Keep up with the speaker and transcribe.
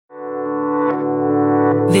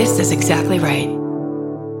This is exactly right.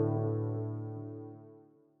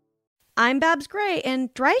 I'm Babs Gray,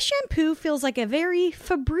 and dry shampoo feels like a very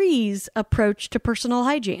Febreze approach to personal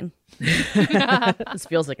hygiene. This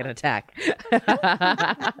feels like an attack.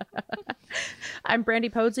 I'm Brandy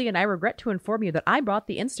Posey, and I regret to inform you that I bought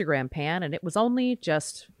the Instagram pan, and it was only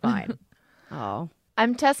just fine. Oh.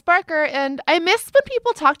 I'm Tess Barker, and I missed when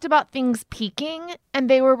people talked about things peaking, and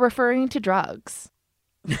they were referring to drugs.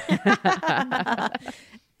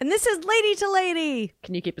 And this is Lady to Lady.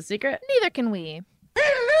 Can you keep a secret? Neither can we.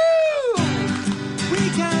 Hello! We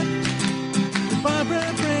got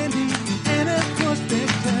Barbara, Brandy, and of course Big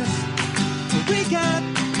Tess. We got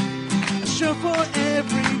a show for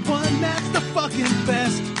everyone that's the fucking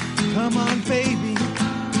best. Come on, baby.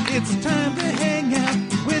 It's time to hang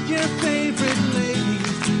out with your favorite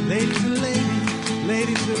ladies. Ladies to ladies.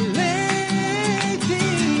 Ladies to ladies.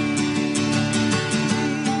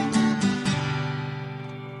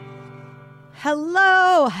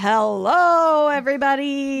 Hello,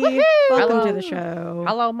 everybody. Woohoo! Welcome Hello. to the show.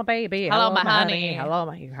 Hello, my baby. Hello, my honey. Hello,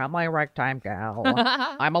 my ragtime gal.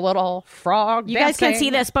 I'm a little frog. You guys can't see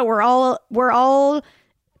this, but we're all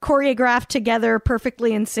choreographed together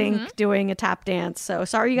perfectly in sync doing a tap dance. So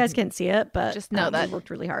sorry you guys can't see it, but Just know that we worked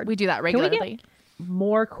really hard. We do that we get- regularly.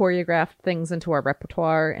 More choreographed things into our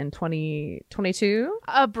repertoire in 2022.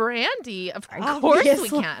 Brandy, of course we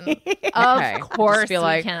can. Okay. Of course Just feel we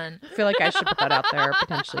like, can. feel like I should put that out there.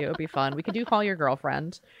 Potentially, it would be fun. We could do Call Your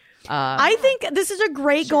Girlfriend. I think this is a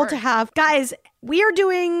great goal to have. Guys, we are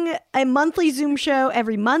doing a monthly Zoom show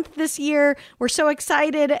every month this year. We're so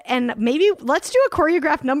excited. And maybe let's do a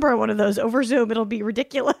choreographed number on one of those over Zoom. It'll be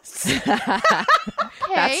ridiculous.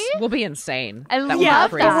 Okay. Will be insane. I That would love be Yeah,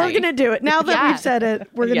 crazy. but we're going to do it. Now that Yeah. we've said it,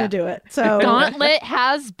 we're going to Yeah. do it. So Gauntlet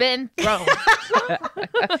has been thrown.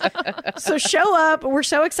 So show up. We're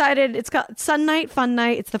so excited. It's got Sun Night, Fun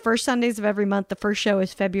Night. It's the first Sundays of every month. The first show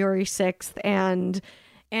is February 6th. And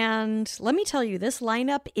let me tell you, this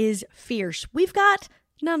lineup is fierce. We've got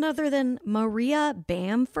none other than Maria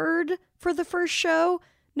Bamford for the first show.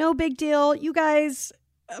 No big deal. You guys,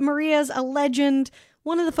 Maria's a legend,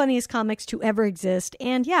 one of the funniest comics to ever exist.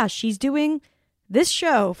 And yeah, she's doing this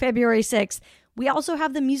show February 6th. We also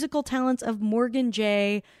have the musical talents of Morgan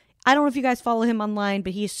J. I don't know if you guys follow him online,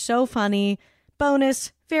 but he's so funny.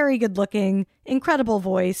 Bonus, very good looking, incredible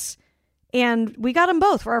voice. And we got them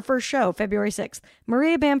both for our first show, February 6th.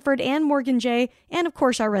 Maria Bamford and Morgan J. And, of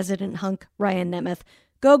course, our resident hunk, Ryan Nemeth.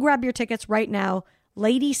 Go grab your tickets right now,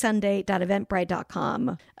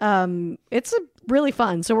 ladysunday.eventbrite.com. It's really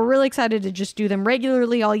fun. So we're really excited to just do them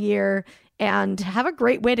regularly all year and have a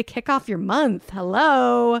great way to kick off your month.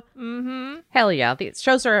 Hello. Hell yeah. These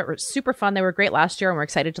shows are super fun. They were great last year, and we're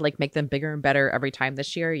excited to make them bigger and better every time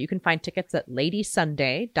this year. You can find tickets at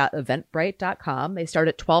ladysunday.eventbrite.com. They start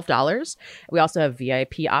at $12. We also have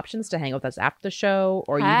VIP options to hang with us after the show,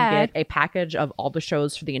 or you can get a package of all the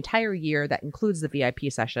shows for the entire year that includes the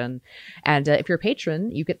VIP session. And if you're a patron,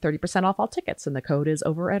 you get 30% off all tickets, and the code is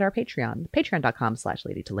over at our Patreon,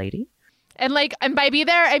 patreon.com/ladytolady. And by be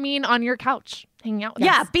there, I mean on your couch, hanging out with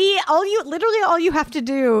us. All you have to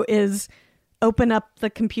do is open up the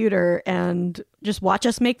computer and just watch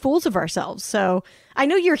us make fools of ourselves. So I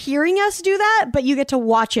know you're hearing us do that, but you get to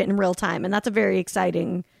watch it in real time. And that's a very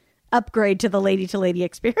exciting upgrade to the Lady to Lady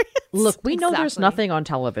experience. Look, we know there's nothing on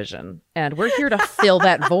television, and we're here to fill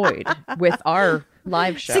that void with our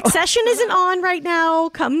live show. Succession isn't on right now.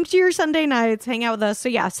 Come to your Sunday nights, hang out with us. So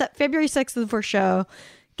yeah, February 6th is the first show.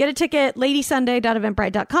 Get a ticket,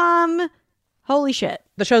 ladysunday.eventbrite.com. Holy shit.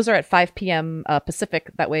 The shows are at 5 p.m. Pacific.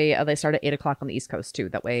 That way they start at 8 o'clock on the East Coast, too.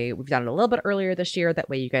 That way we've done it a little bit earlier this year. That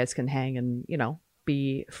way you guys can hang and,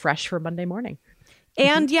 be fresh for Monday morning.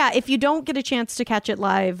 And yeah, if you don't get a chance to catch it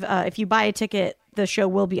live, if you buy a ticket, the show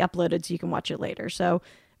will be uploaded so you can watch it later. So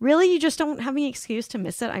really, you just don't have any excuse to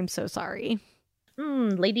miss it. I'm so sorry.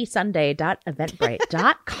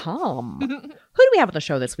 ladysunday.eventbrite.com. Who do we have on the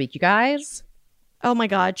show this week, you guys? Oh my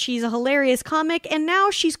God, she's a hilarious comic, and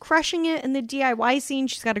now she's crushing it in the DIY scene.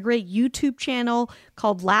 She's got a great YouTube channel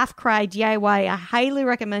called Laugh Cry DIY. I highly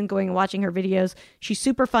recommend going and watching her videos. She's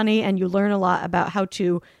super funny, and you learn a lot about how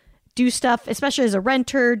to do stuff, especially as a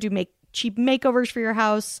renter, make cheap makeovers for your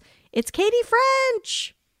house. It's Katy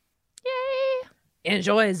French. Yay.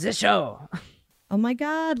 Enjoy the show. Oh my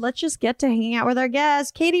God, let's just get to hanging out with our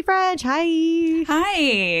guest, Katy French. Hi.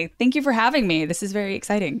 Hi. Thank you for having me. This is very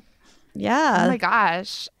exciting. Yeah. Oh my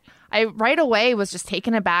gosh. I right away was just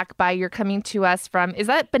taken aback by your coming to us from, is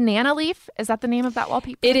that Banana Leaf? Is that the name of that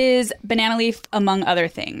wallpaper? It is Banana Leaf, among other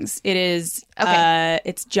things. It is,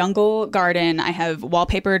 it's Jungle Garden. I have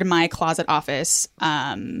wallpapered my closet office,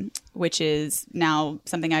 which is now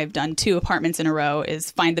something I've done 2 apartments in a row,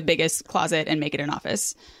 is find the biggest closet and make it an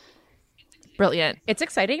office. Brilliant. It's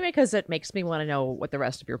exciting because it makes me want to know what the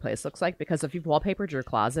rest of your place looks like, because if you've wallpapered your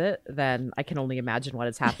closet, then I can only imagine what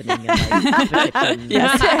is happening in the kitchen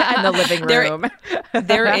and the living room.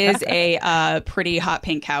 There is a pretty hot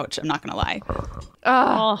pink couch, I'm not going to lie.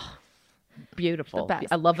 Oh, beautiful. The best.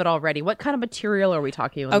 I love it already. What kind of material are we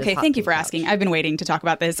talking about? Okay, thank you for asking. I've been waiting to talk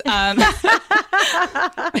about this.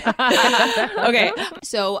 Okay,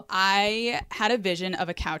 so I had a vision of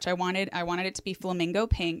a couch I wanted. I wanted it to be flamingo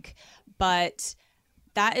pink, but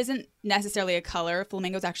that isn't necessarily a color.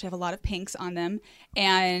 Flamingos actually have a lot of pinks on them.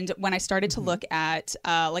 And when I started to look at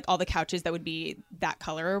like all the couches that would be that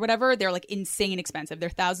color or whatever, they're like insane expensive. They're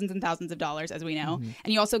thousands and thousands of dollars, as we know.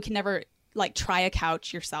 And you also can never like try a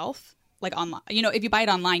couch yourself, like online. You know, if you buy it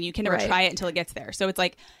online, you can never try it until it gets there. So it's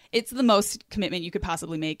like, it's the most commitment you could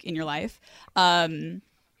possibly make in your life.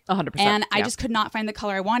 100%. And I just could not find the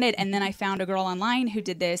color I wanted. And then I found a girl online who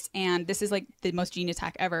did this. And this is like the most genius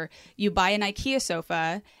hack ever. You buy an IKEA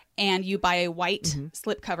sofa and you buy a white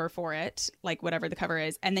slip cover for it, like whatever the cover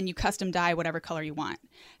is. And then you custom dye whatever color you want.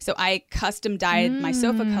 So I custom dyed my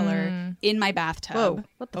sofa color in my bathtub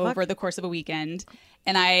over the course of a weekend.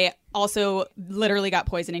 And I also literally got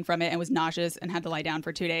poisoning from it and was nauseous and had to lie down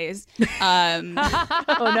for 2 days. Oh,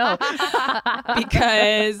 no.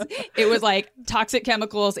 Because it was like toxic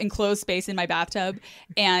chemicals, enclosed space in my bathtub.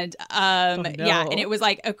 And yeah, and it was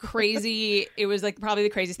like it was like probably the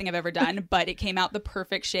craziest thing I've ever done. But it came out the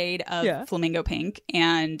perfect shade of flamingo pink.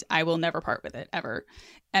 And I will never part with it, ever.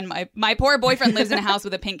 And my poor boyfriend lives in a house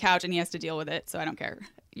with a pink couch and he has to deal with it. So I don't care.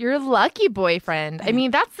 You're a lucky boyfriend. I mean,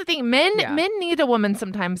 that's the thing. Men need a woman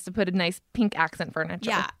sometimes to put a nice pink accent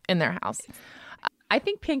furniture in their house. I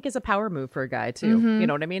think pink is a power move for a guy too. You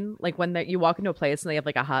know what I mean? Like when you walk into a place and they have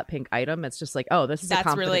like a hot pink item, it's just like, oh, this is a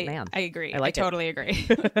confident man. I agree. I totally agree.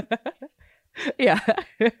 Yeah.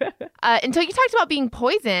 Until you talked about being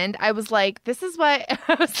poisoned, I was like, this is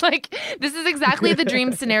exactly the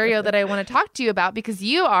dream scenario that I want to talk to you about, because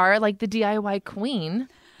you are like the DIY queen.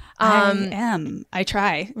 I am. I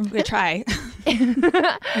try. I try.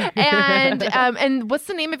 And what's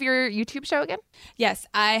the name of your YouTube show again? Yes,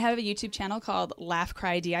 I have a YouTube channel called Laugh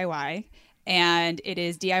Cry DIY, and it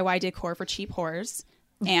is DIY decor for cheap whores.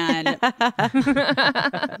 And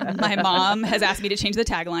my mom has asked me to change the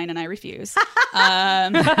tagline, and I refuse.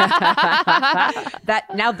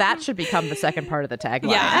 That should become the second part of the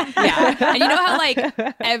tagline. Yeah. And you know how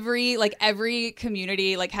every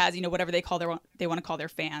community like has, you know, whatever they want to call their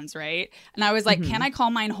fans, right? And I was like, can I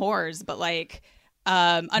call mine whores? But like,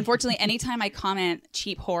 unfortunately, anytime I comment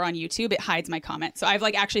cheap whore on YouTube, it hides my comment. So I've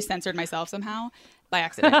like actually censored myself somehow by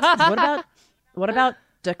accident. What about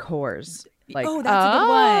decors? Like, that's a good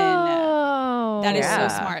one. That is so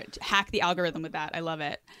smart. Hack the algorithm with that. I love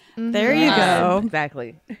it. There you go.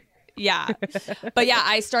 Exactly. Yeah. But yeah,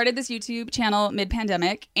 I started this YouTube channel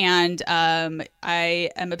mid-pandemic, and I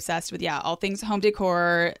am obsessed with, all things home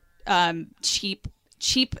decor, cheap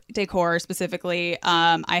decor specifically.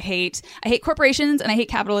 I hate corporations and I hate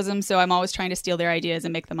capitalism, so I'm always trying to steal their ideas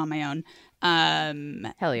and make them on my own.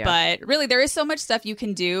 Hell yeah. But really, there is so much stuff you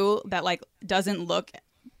can do that like doesn't look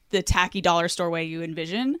the tacky dollar store way you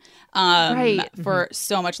envision for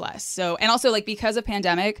so much less. So, and also like because of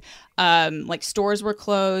pandemic, like stores were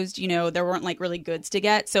closed, you know, there weren't like really goods to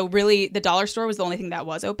get. So really the dollar store was the only thing that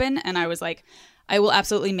was open. And I was like, I will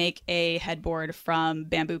absolutely make a headboard from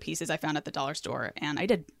bamboo pieces I found at the dollar store. And I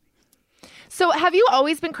did. So have you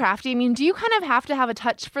always been crafty? I mean, do you kind of have to have a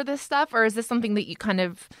touch for this stuff, or is this something that you kind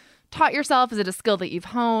of taught yourself? Is it a skill that you've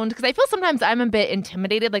honed? Because I feel sometimes I'm a bit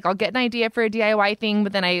intimidated. Like I'll get an idea for a DIY thing,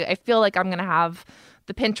 but then I feel like I'm going to have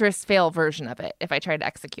the Pinterest fail version of it if I try to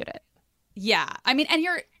execute it. Yeah. I mean, and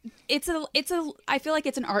I feel like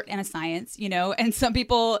it's an art and a science, you know, and some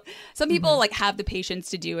people like have the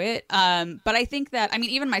patience to do it. But I think that, I mean,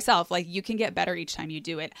 even myself, like you can get better each time you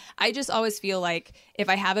do it. I just always feel like if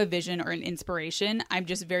I have a vision or an inspiration, I'm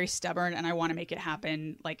just very stubborn and I want to make it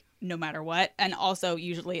happen like no matter what. And also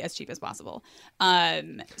usually as cheap as possible.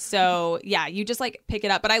 So yeah, you just like pick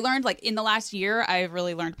it up. But I learned like in the last year, I've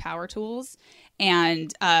really learned power tools,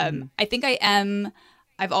 and I think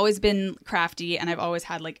I've always been crafty and I've always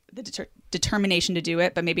had like the determination to do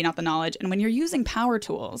it, but maybe not the knowledge. And when you're using power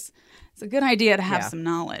tools, it's a good idea to have some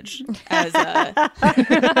knowledge. If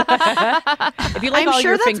you like I'm all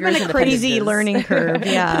sure your that's fingers been a and crazy appendages. learning curve.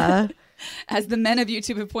 Yeah. as the men of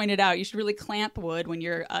YouTube have pointed out, you should really clamp wood when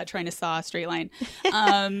you're trying to saw a straight line.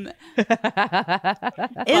 Isn't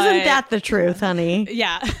that the truth, honey?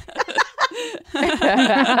 Yeah.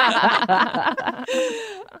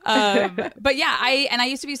 But yeah, I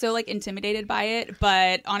used to be so like intimidated by it.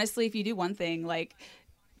 But honestly, if you do one thing, like,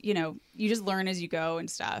 you know, you just learn as you go and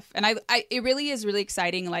stuff. And it really is really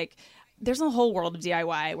exciting. Like, there's a whole world of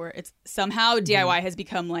DIY where it's somehow DIY has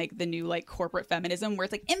become like the new like corporate feminism where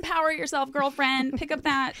it's like, empower yourself, girlfriend, pick up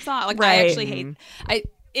that saw. Like, right. I actually hate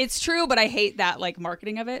it's true, but I hate that like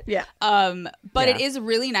marketing of it. Yeah. But it is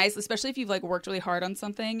really nice, especially if you've like worked really hard on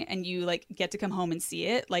something and you like get to come home and see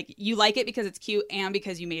it. Like, you like it because it's cute and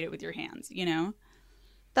because you made it with your hands, you know?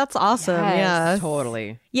 That's awesome. Yes, yeah.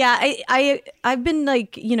 Totally. Yeah, I've been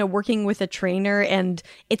like, you know, working with a trainer, and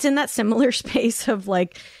it's in that similar space of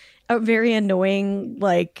like a very annoying,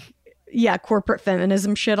 like, yeah, corporate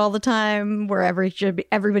feminism shit all the time, where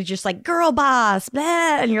everybody's just like, girl boss,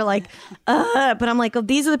 blah, and you're like, but I'm like, oh,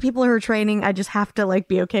 these are the people who are training. I just have to like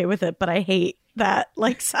be okay with it, but I hate that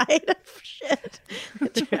like side of shit.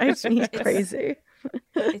 It drives me crazy.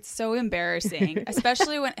 It's so embarrassing,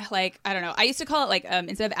 especially when, like, I don't know, I used to call it like,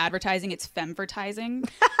 instead of advertising, it's femvertising,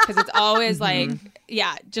 because it's always like,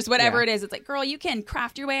 yeah, just whatever it is. It's like, girl, you can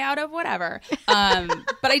craft your way out of whatever.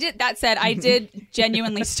 But I did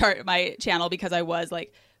genuinely start my channel because I was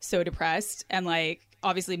like so depressed and like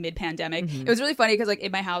obviously mid-pandemic. It was really funny because like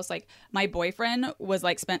in my house, like my boyfriend was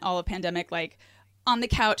like spent all of pandemic like on the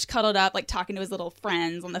couch, cuddled up, like talking to his little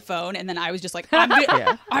friends on the phone, and then I was just like, I'm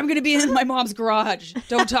gonna be in my mom's garage.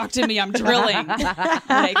 Don't talk to me. I'm drilling. Like,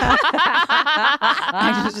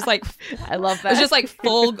 I was just like, I love that. It was just like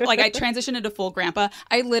full. Like, I transitioned into full grandpa.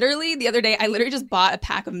 The other day, I literally just bought a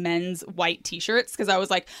pack of men's white T-shirts because I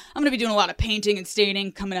was like, I'm gonna be doing a lot of painting and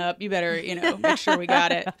staining coming up. You better, you know, make sure we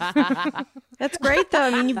got it. That's great, though.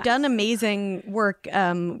 I mean, you've done amazing work.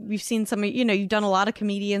 We've seen some, you know, you've done a lot of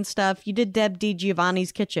comedian stuff. You did Deb D.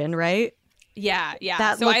 Giovanni's Kitchen, right? Yeah.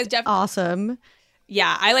 That so looked awesome.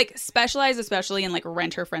 Yeah, I like specialize especially in like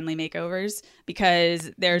renter-friendly makeovers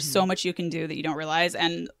because there's so much you can do that you don't realize.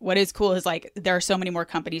 And what is cool is like there are so many more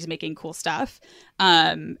companies making cool stuff.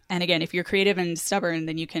 And again, if you're creative and stubborn,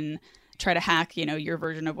 then you can try to hack, you know, your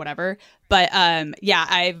version of whatever. But yeah,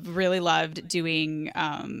 I've really loved doing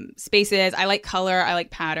spaces. I like color. I like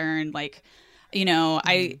pattern. Like, you know,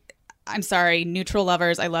 I'm sorry, neutral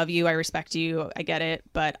lovers. I love you. I respect you. I get it.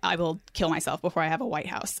 But I will kill myself before I have a White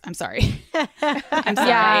House. I'm sorry. I'm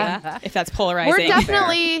sorry if that's polarizing. We're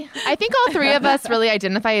definitely, I think all three of us really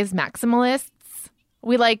identify as maximalists.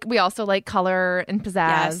 We also like color and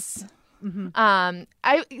pizzazz.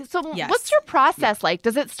 Yes. What's your process like?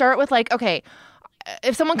 Does it start with like, okay,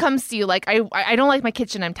 if someone comes to you like, I don't like my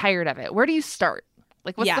kitchen, I'm tired of it. Where do you start?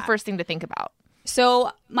 Like, what's the first thing to think about?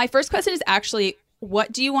 So my first question is actually,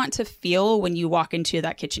 what do you want to feel when you walk into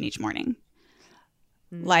that kitchen each morning?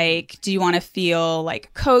 Like, do you want to feel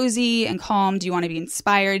like cozy and calm? Do you want to be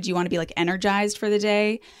inspired? Do you want to be like energized for the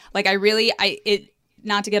day? Like,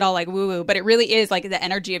 not to get all like woo woo, but it really is like the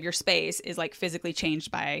energy of your space is like physically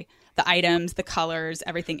changed by the items, the colors,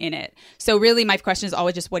 everything in it. So really my question is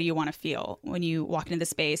always just, what do you want to feel when you walk into the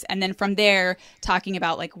space? And then from there, talking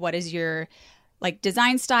about like, what is your like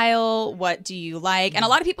design style? What do you like? And a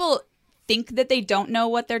lot of people think that they don't know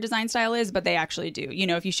what their design style is, but they actually do. You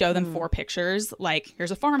know, if you show them 4 pictures, like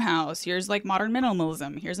here's a farmhouse, here's like modern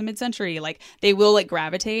minimalism, here's a mid-century, like they will like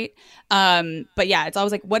gravitate. But yeah, it's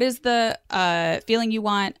always like, what is the feeling you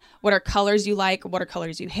want? What are colors you like? What are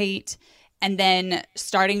colors you hate? And then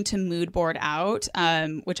starting to mood board out,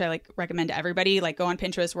 which I like recommend to everybody. Like, go on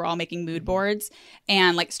Pinterest. We're all making mood boards,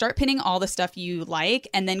 and like start pinning all the stuff you like,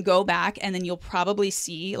 and then go back, and then you'll probably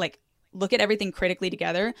see like, look at everything critically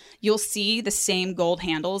together. You'll see the same gold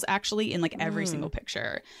handles actually in like every single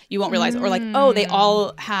picture. You won't realize, or like, oh, they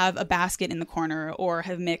all have a basket in the corner or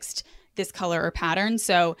have mixed this color or pattern.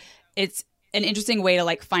 So it's an interesting way to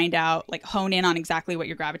like find out, like hone in on exactly what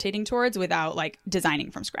you're gravitating towards without like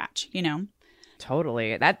designing from scratch, you know?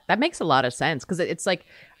 Totally. That makes a lot of sense, because it's like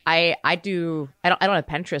I don't have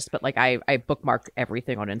Pinterest, but like I bookmark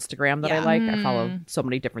everything on Instagram that I like. I follow so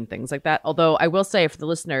many different things like that. Although I will say, for the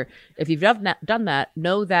listener, if you've done that,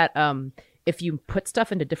 know that if you put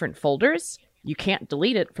stuff into different folders, you can't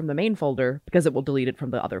delete it from the main folder because it will delete it from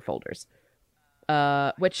the other folders.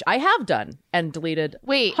 Which I have done and deleted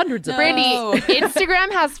hundreds of Brandy,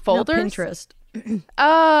 Instagram has folders? No, Pinterest.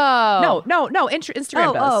 Oh. No.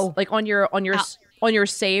 Instagram does. Like on your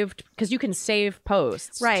saved, because you can save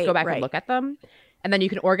posts to go back and look at them, and then you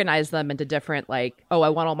can organize them into different, like, oh, I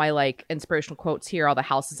want all my like inspirational quotes here, all the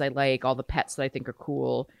houses I like, all the pets that I think are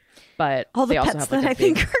cool. But All the they also pets have like that a I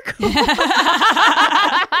big, think are cool.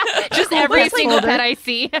 Just every pets single folder. pet I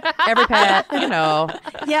see. every pet, you know.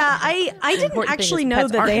 Yeah, I didn't important thing actually is know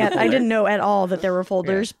pets that aren't they in had. the I folder. didn't know at all that there were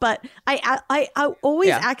folders, but I always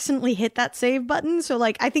Yeah. accidentally hit that save button. So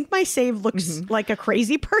like, I think my save looks like a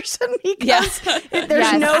crazy person because there's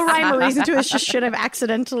Yes. no rhyme or reason to it. It's just shit I've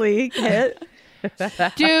accidentally hit.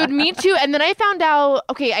 Dude, me too. And then I found out,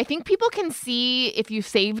 okay, I think people can see if you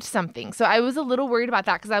saved something. So I was a little worried about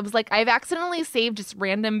that because I was like, I've accidentally saved just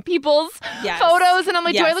random people's Yes. photos. And I'm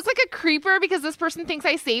like, do I Yes. look like a creeper because this person thinks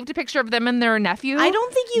I saved a picture of them and their nephew? I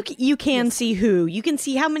don't think you can see who. You can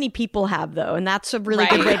see how many people have though, and that's a really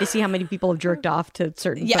good Right. way to see how many people have jerked off to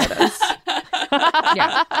certain Yeah. photos.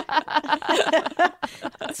 Yeah.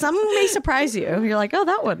 Some may surprise you. You're like, oh,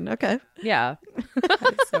 that one. Okay. Yeah.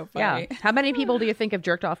 So funny. Yeah. How many people do you think have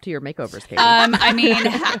jerked off to your makeovers, Katie? I mean,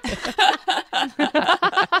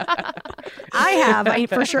 I have.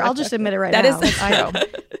 For sure. I'll just admit it right That now. is- I know.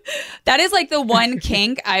 that is like the one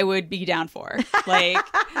kink I would be down for. Like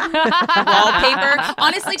wallpaper.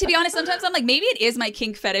 Honestly, to be honest, sometimes I'm like, maybe it is my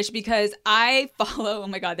kink fetish because I follow, oh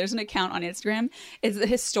my God, there's an account on Instagram. It's the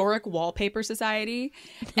Historic Wallpaper Society.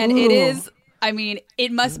 And it is, I mean,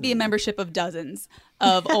 it must be a membership of dozens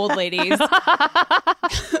of old ladies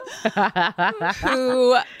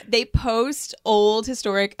who they post old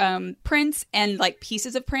historic prints and like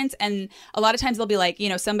pieces of prints, and a lot of times they'll be like, you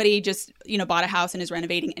know, somebody just, you know, bought a house and is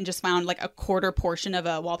renovating and just found like a quarter portion of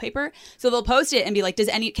a wallpaper, so they'll post it and be like,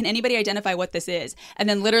 can anybody identify what this is? And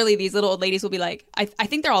then literally these little old ladies will be like, I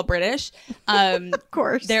think they're all British, Of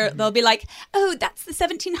course. they'll be like, oh, that's the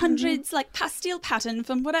 1700s like pastille pattern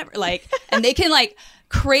from whatever, like, and they can like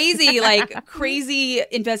crazy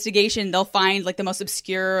investigation. They'll find like the most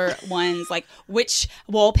obscure ones, like which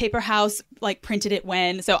wallpaper house like printed it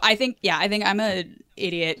when. So I think I'm an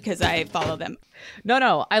idiot because I follow them.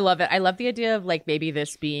 No, I love it. I love the idea of like maybe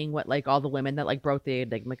this being what like all the women that like broke the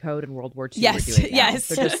Enigma code in World War II Yes, were doing now. yes.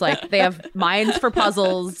 They're just like, they have minds for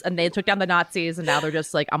puzzles and they took down the Nazis and now they're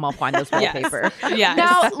just like, I'm gonna find this wallpaper. Yeah.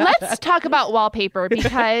 Now, let's talk about wallpaper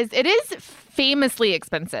because it is famously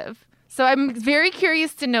expensive. So I'm very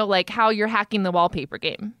curious to know like how you're hacking the wallpaper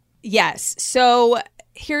game. Yes. So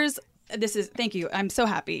thank you. I'm so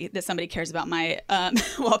happy that somebody cares about my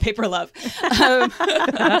wallpaper love.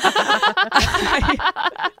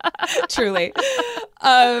 Truly.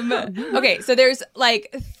 Okay, so there's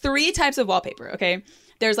like 3 types of wallpaper, okay?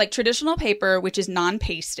 There's like traditional paper, which is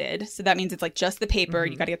non-pasted. So that means it's like just the paper.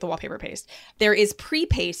 You got to get the wallpaper paste. There is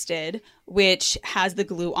pre-pasted, which has the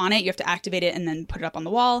glue on it. You have to activate it and then put it up on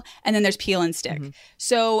the wall. And then there's peel and stick.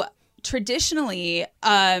 So traditionally,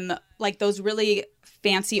 like those really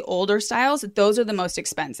fancy older styles, those are the most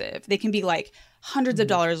expensive. They can be like hundreds of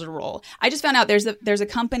dollars a roll. I just found out there's a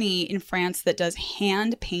company in France that does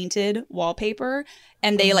hand painted wallpaper,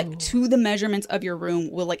 and they like to the measurements of your room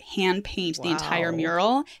will like hand paint the entire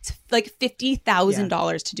mural. It's like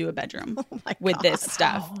 $50,000 to do a bedroom with this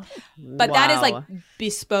stuff. But that is like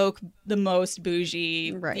bespoke, the most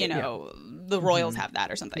bougie, Right. you know, the royals have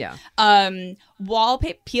that or something. Yeah.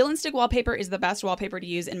 Wallpaper, peel and stick wallpaper is the best wallpaper to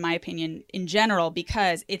use in my opinion in general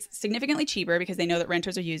because it's significantly cheaper because they know that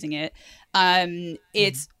renters are using it.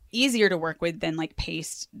 It's easier to work with than like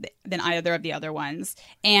paste than either of the other ones,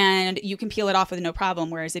 and you can peel it off with no problem.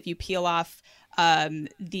 Whereas if you peel off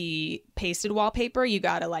the pasted wallpaper, you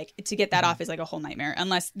gotta like to get that off is like a whole nightmare.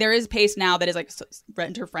 Unless there is paste now that is like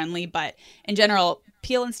renter friendly, but in general,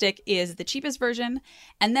 peel and stick is the cheapest version.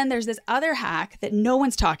 And then there's this other hack that no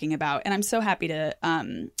one's talking about, and I'm so happy to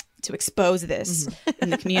expose this in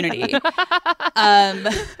the community.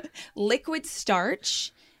 Liquid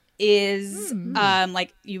starch is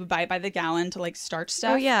like you would buy it by the gallon to like starch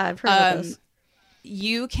stuff. Oh yeah, I've heard of this.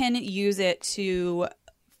 You can use it to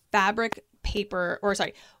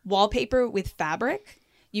wallpaper with fabric.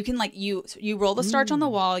 You can like you roll the starch on the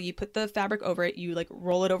wall, you put the fabric over it, you like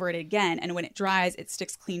roll it over it again, and when it dries, it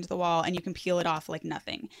sticks clean to the wall, and you can peel it off like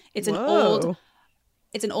nothing. It's an old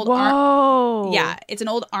it's an old it's an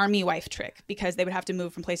old army wife trick because they would have to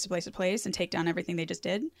move from place to place to place and take down everything they just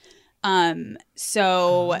did. You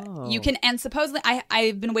can, and supposedly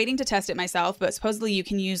I've been waiting to test it myself, but supposedly you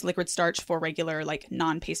can use liquid starch for regular like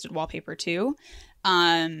non-pasted wallpaper too.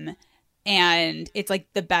 And it's like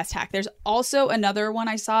the best hack. There's also another one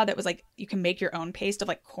I saw that was like you can make your own paste of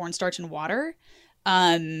like cornstarch and water.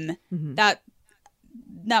 That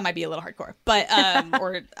might be a little hardcore, but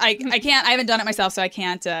or I haven't done it myself, so I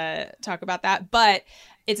can't talk about that. But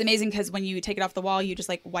it's amazing because when you take it off the wall, you just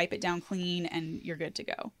like wipe it down clean and you're good to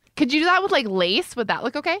go. Could you do that with like lace? Would that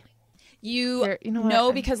look okay?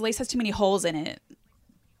 No, because lace has too many holes in it.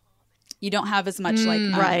 You don't have as much like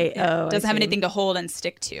right. Oh, doesn't I have see. anything to hold and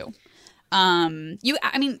stick to. I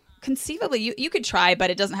mean, conceivably you could try, but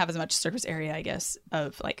it doesn't have as much surface area, I guess,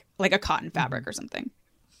 of like a cotton fabric or something.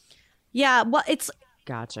 Yeah, well, it's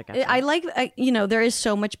Gotcha. I like there is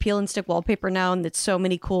so much peel and stick wallpaper now, and it's so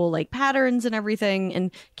many cool like patterns and everything. And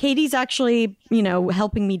Katie's actually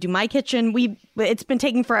helping me do my kitchen. It's been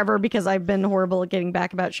taking forever because I've been horrible at getting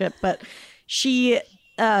back about shit, but she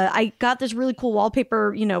I got this really cool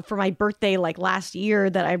wallpaper for my birthday like last year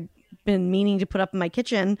that I've been meaning to put up in my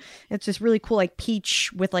kitchen. It's this really cool like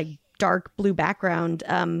peach with like dark blue background.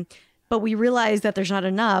 But we realized that there's not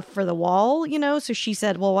enough for the wall, so she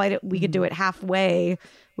said, well, why don't we could do it halfway,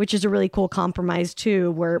 which is a really cool compromise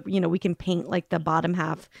too, where, we can paint like the bottom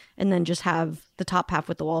half and then just have the top half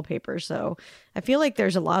with the wallpaper. So I feel like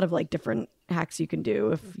there's a lot of like different hacks you can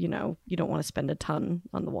do if, you don't want to spend a ton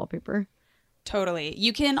on the wallpaper. Totally.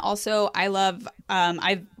 You can also, I love,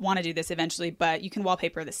 I want to do this eventually, but you can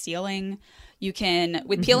wallpaper the ceiling. You can,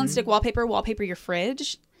 with peel and stick wallpaper your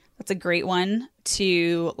fridge. That's a great one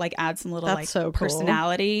to like add some little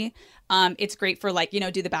personality. It's great for like,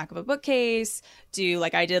 do the back of a bookcase, do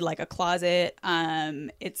like I did like a closet.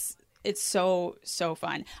 It's so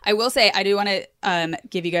fun. I will say, I do want to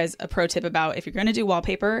give you guys a pro tip about if you're going to do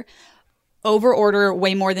wallpaper, over order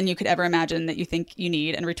way more than you could ever imagine that you think you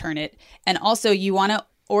need and return it. And also you want to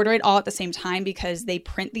order it all at the same time because they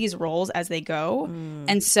print these rolls as they go.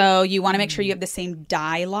 And so you want to make sure you have the same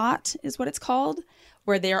dye lot is what it's called,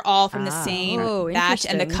 where they're all from the same batch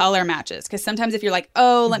and the color matches. Because sometimes if you're like,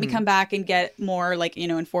 let me come back and get more like,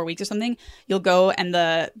 in 4 weeks or something, you'll go and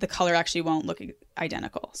the color actually won't look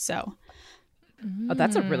identical. So Oh,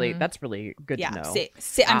 that's really good to know.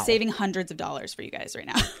 I'm saving hundreds of dollars for you guys right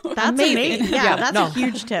now. That's amazing. Yeah, that's a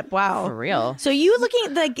huge tip. Wow. For real. So you looking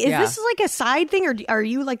at like, is this like a side thing, or are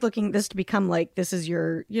you like looking at this to become like, this is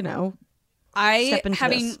your, step into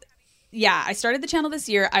this? Yeah, I started the channel this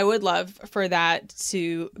year. I would love for that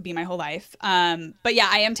to be my whole life. But yeah,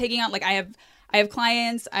 I am taking on like I have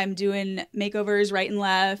clients. I'm doing makeovers right and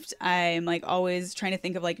left. I'm like always trying to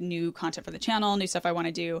think of like new content for the channel, new stuff I want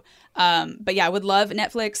to do. But yeah, I would love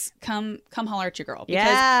Netflix. Come holler at your girl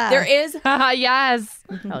because there is yes.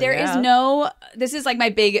 is no. This is like my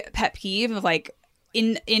big pet peeve of like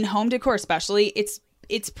in home decor especially.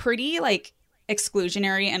 It's pretty like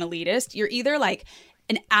exclusionary and elitist. You're either like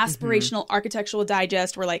an aspirational architectural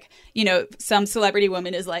digest where like, some celebrity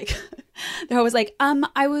woman is like, they're always like,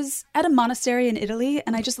 I was at a monastery in Italy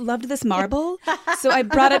and I just loved this marble. So I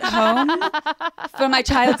brought it home for my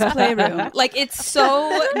child's playroom. Like it's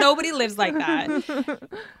so, nobody lives like that.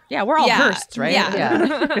 Yeah, we're all versed, right?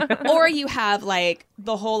 Yeah. Or you have like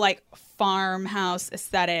the whole like farmhouse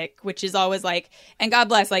aesthetic, which is always like, and God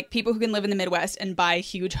bless like people who can live in the Midwest and buy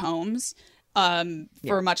huge homes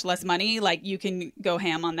for much less money. Like you can go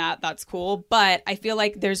ham on that. That's cool. But I feel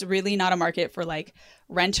like there's really not a market for like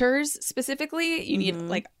renters specifically. You need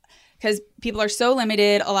like, because people are so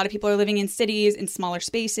limited. A lot of people are living in cities in smaller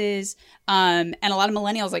spaces. And a lot of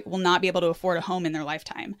millennials like will not be able to afford a home in their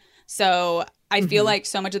lifetime. So I feel like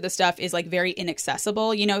so much of the stuff is like very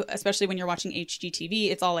inaccessible, especially when you're watching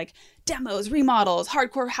HGTV. It's all like demos, remodels,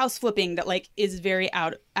 hardcore house flipping that like is very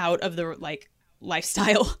out of the like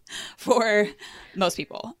lifestyle for most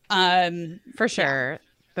people. For sure.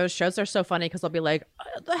 Those shows are so funny because they'll be like,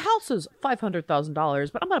 the house is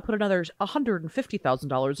 $500,000, but I'm going to put another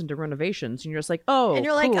 $150,000 into renovations. And you're just like, oh, and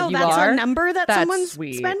you're like, cool, oh, that's are? a number that That's someone's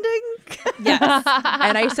sweet. spending. Yes.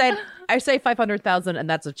 And I say 500,000, and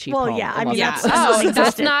that's a cheap home. Well, yeah, I in mean, Los that's Angeles.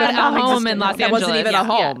 That's not a home in Los Angeles. That wasn't even a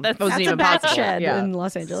home. That's That wasn't That's a even back possible. shed Yeah. in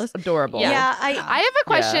Los Angeles. Adorable. Yeah, I have a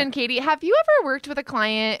question, Katie. Have you ever worked with a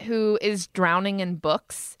client who is drowning in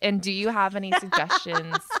books? And do you have any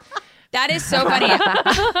suggestions? That is so funny.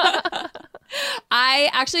 I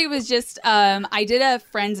actually was just I did a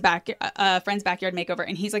friend's backyard makeover,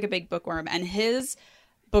 and he's like a big bookworm, and his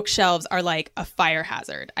bookshelves are like a fire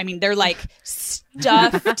hazard. I mean, they're like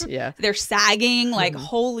stuffed. They're sagging. Like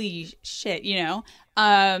holy shit,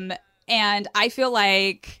 And I feel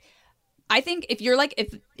like I think if you're like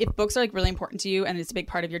if books are like really important to you and it's a big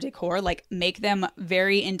part of your decor, like make them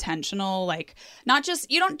very intentional. Like not just,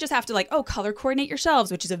 you don't just have to like, color coordinate your shelves,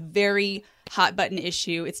 which is a very hot button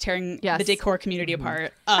issue. It's tearing the decor community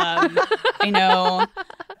apart. I know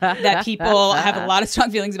that people have a lot of strong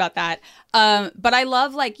feelings about that. But I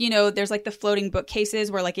love like, there's like the floating bookcases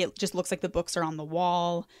where like it just looks like the books are on the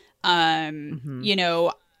wall.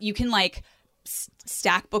 You can like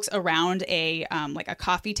stack books around a like a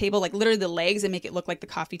coffee table, like literally the legs, and make it look like the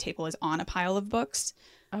coffee table is on a pile of books.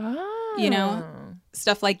 Oh. You know,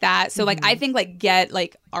 stuff like that. So like I think like get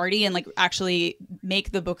like arty and like actually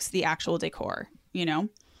make the books the actual decor, you know.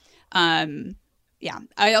 Yeah,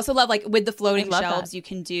 I also love like with the floating shelves, you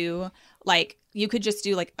can do like you could just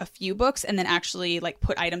do like a few books and then actually like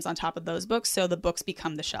put items on top of those books, so the books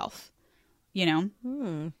become the shelf, you know.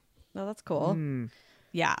 No, that's cool.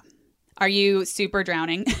 Yeah. Are you super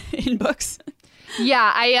drowning in books?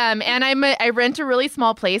 Yeah, I am. And I rent a really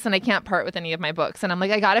small place and I can't part with any of my books. And I'm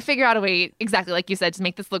like, I got to figure out a way, exactly like you said, to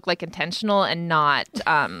make this look like intentional and not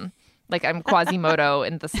like I'm Quasimodo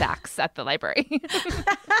in the stacks at the library.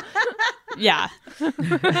 Yeah.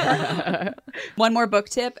 One more book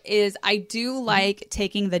tip is I do like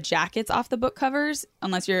taking the jackets off the book covers,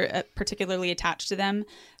 unless you're particularly attached to them,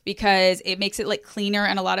 because it makes it like cleaner.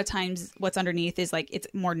 And a lot of times what's underneath is like it's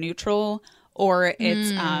more neutral, or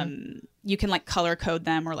it's you can like color code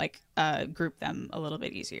them or like group them a little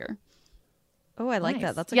bit easier. Oh, I like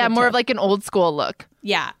that. That's a yeah, good more tip. of like an old school look.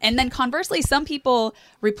 Yeah. And then conversely, some people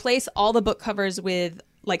replace all the book covers with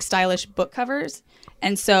like stylish book covers.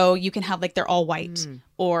 And so you can have like they're all white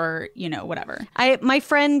or, you know, whatever. My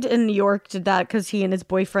friend in New York did that because he and his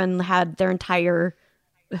boyfriend had their entire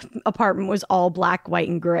apartment was all black, white,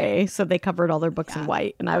 and gray. So they covered all their books in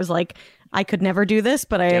white. And I was like, I could never do this,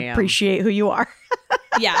 but I appreciate who you are.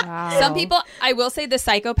 Yeah. Wow. Some people, I will say the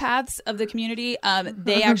psychopaths of the community,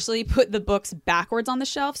 they actually put the books backwards on the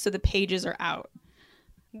shelf so the pages are out.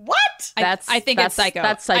 What? I think it's psycho.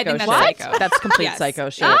 That's psycho I think shit. that's psycho. That's complete Yes. psycho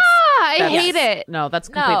shit. I hate it. No, that's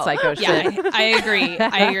complete No. psycho shit. Yeah, I agree.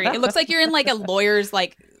 I agree. It looks like you're in like a lawyer's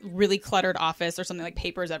like really cluttered office or something, like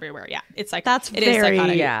papers everywhere. Yeah, it's psycho. That's It is very-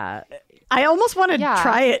 psychotic. Yeah. I almost want to Yeah.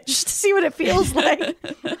 try it just to see what it feels like.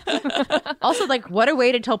 Also, like, what a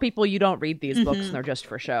way to tell people you don't read these books and they're just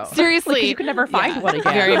for show. Seriously. Like, you can never find Yeah, one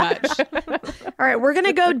again. very much. All right, we're going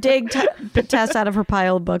to go dig Tess out of her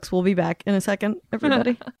pile of books. We'll be back in a second,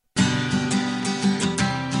 everybody.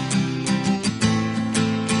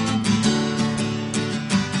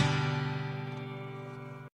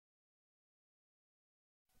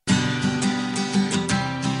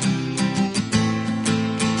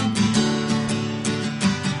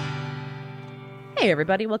 Hey,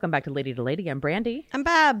 everybody. Welcome back to Lady. I'm Brandy. I'm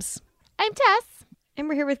Babs. I'm Tess. And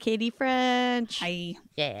we're here with Katy French. I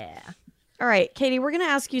Yeah. All right, Katy, we're going to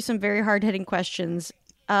ask you some very hard-hitting questions.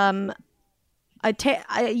 I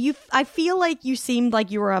feel like you seemed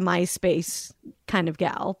like you were a MySpace kind of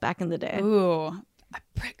gal back in the day. ooh,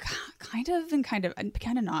 kind of and kind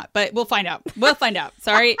of not, but we'll find out. We'll find out.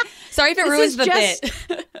 Sorry if it ruins is the just-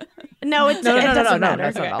 bit. No, it doesn't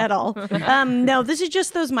matter not at all. No, this is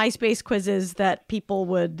just those MySpace quizzes that people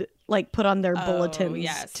would like put on their bulletins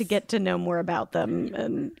yes. to get to know more about them,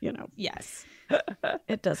 and you know, Yes.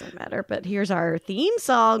 it doesn't matter. But here's our theme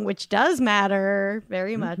song, which does matter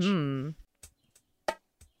very much.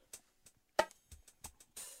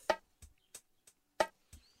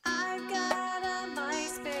 I've got a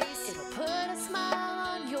MySpace. It'll put a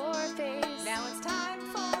smile on your face. Now it's time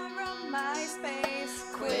for a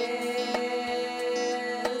MySpace quiz.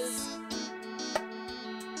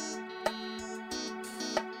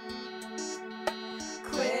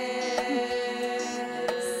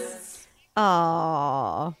 Aww.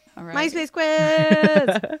 All right. MySpace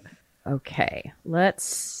quiz. Okay. Let's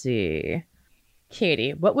see.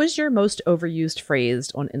 Katy, what was your most overused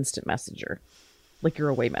phrase on Instant Messenger? Like your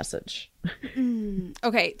away message.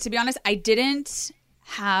 Okay, to be honest, I didn't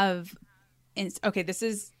have. Okay, this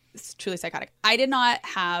is truly psychotic. I did not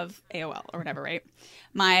have AOL or whatever, right?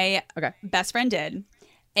 My best friend did,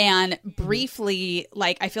 and briefly,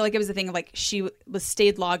 like I feel like it was a thing of like she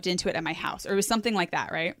stayed logged into it at my house, or it was something like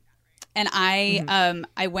that, right? And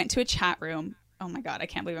I went to a chat room. Oh my god, I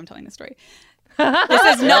can't believe I'm telling this story. This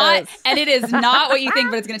is not, and it is not what you think,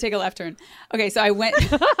 but it's going to take a left turn. Okay, so I went.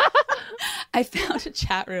 I found a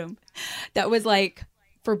chat room that was like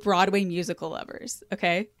for Broadway musical lovers.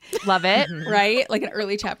 Okay. Love it. Right? Like an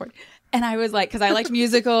early chat board. And I was like, because I liked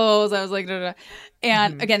musicals. I was like,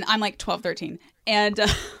 and again, I'm like 12, 13. And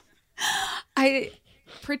I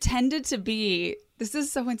pretended to be, this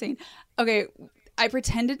is so insane. Okay. I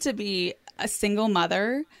pretended to be a single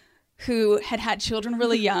mother who had children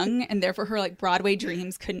really young, and therefore her like Broadway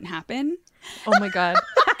dreams couldn't happen. Oh my God.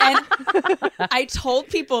 And I told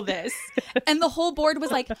people this, and the whole board was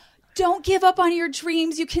like, don't give up on your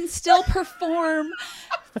dreams. You can still perform.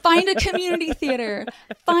 Find a community theater.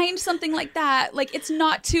 Find something like that. Like, it's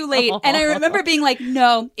not too late. And I remember being like,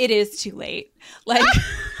 no, it is too late. Like,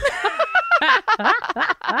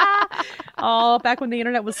 Oh, back when the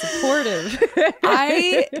internet was supportive.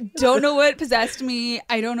 I don't know what possessed me.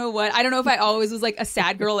 I don't know if I always was like a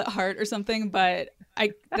sad girl at heart or something, but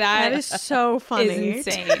that is so funny. Is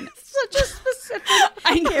insane. Such a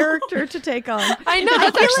specific character to take on. I know.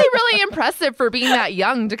 That's actually really impressive for being that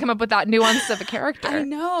young to come up with that nuance of a character. I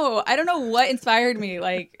know. I don't know what inspired me.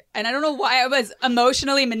 And I don't know why I was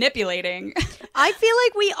emotionally manipulating. I feel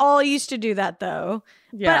like we all used to do that though.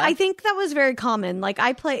 Yeah. But I think that was very common.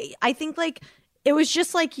 I think it was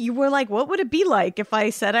just like you were like, what would it be like if I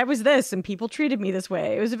said I was this and people treated me this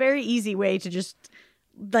way? It was a very easy way to just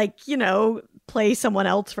play someone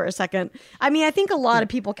else for a second. I mean, I think a lot of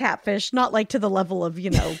people catfish, not to the level of,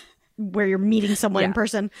 where you're meeting someone in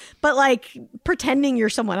person, but pretending you're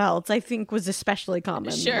someone else, I think was especially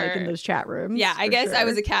common in those chat rooms. Yeah, I guess I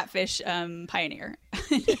was a catfish pioneer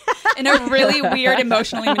in a really weird,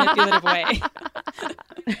 emotionally manipulative way.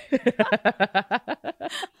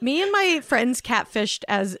 Me and my friends catfished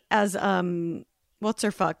as what's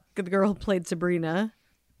her fuck? The girl who played Sabrina.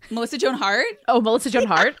 Melissa Joan Hart? Oh, Melissa Joan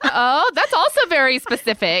Hart? Oh, that's also very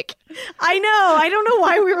specific. I know. I don't know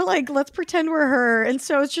why we were like, let's pretend we're her. And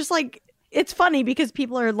so it's just it's funny because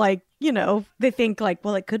people are they think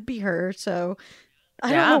well, it could be her. So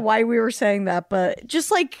I don't know why we were saying that, but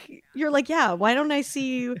just you're yeah, why don't I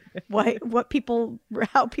see how people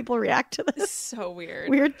react to this? So weird.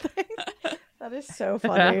 Weird thing. That is so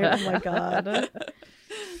funny. Oh my God.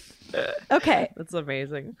 Okay. That's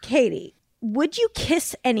amazing. Katie. Would you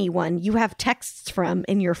kiss anyone you have texts from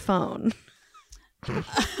in your phone?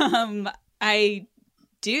 I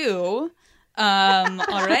do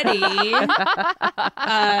already.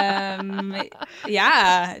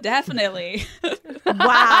 Yeah, definitely.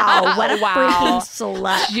 Wow, what a freaking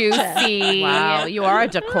slut. Juicy. Wow, you are a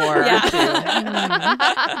decor.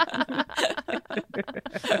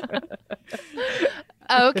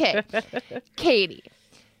 Okay. Katie.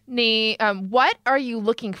 What are you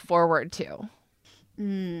looking forward to?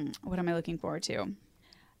 What am I looking forward to?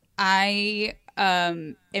 I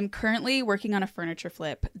am currently working on a furniture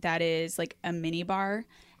flip that is a mini bar,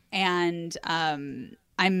 and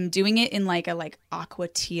I'm doing it in a aqua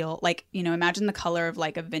teal, imagine the color of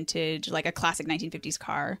a vintage, a classic 1950s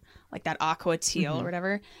car, that aqua teal or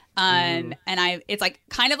whatever. And it's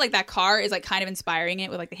kind of that car is kind of inspiring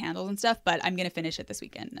it with the handles and stuff, but I'm gonna finish it this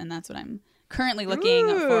weekend, and that's what I'm currently looking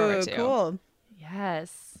forward to. Cool.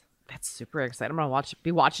 Yes. That's super exciting. I'm gonna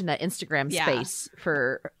be watching that Instagram space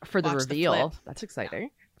for the reveal. That's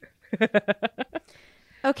exciting.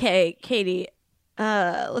 Okay, Katie.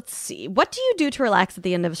 Let's see. What do you do to relax at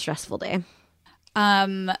the end of a stressful day?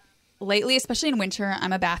 Lately, especially in winter,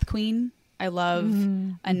 I'm a bath queen. I love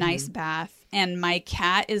a nice bath, and my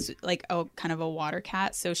cat is kind of a water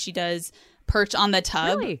cat, so she does perch on the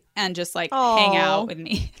tub and just hang out with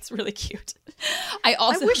me. It's really cute. I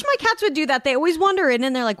wish my cats would do that. They always wander in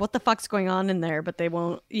and they're like, what the fuck's going on in there? But they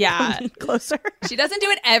won't come closer. She doesn't do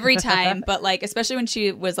it every time, but especially when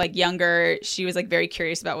she was younger, she was very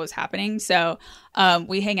curious about what was happening. So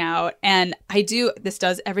we hang out, and this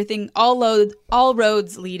does everything. All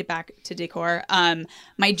roads lead back to decor.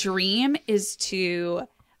 My dream is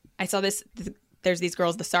I saw this, there's these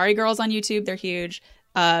girls, the Sorry Girls on YouTube. They're huge.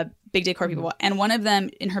 Big decor people, and one of them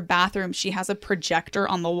in her bathroom, she has a projector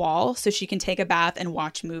on the wall so she can take a bath and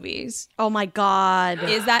watch movies. Oh my God.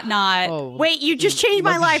 Is that not wait, you just changed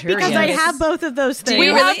my life because I have both of those things. We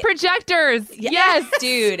have projectors. Yes,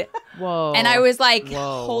 dude. Whoa. And I was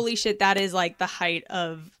holy shit, that is the height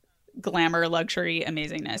of glamour, luxury,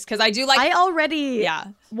 amazingness. Because I already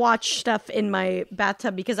watch stuff in my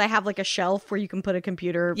bathtub because I have a shelf where you can put a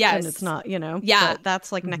computer and it's not, but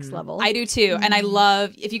that's next level. I do too. And I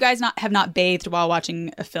love, if you guys have not bathed while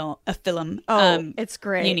watching a film, it's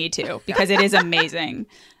great. You need to, because it is amazing.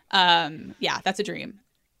 That's a dream.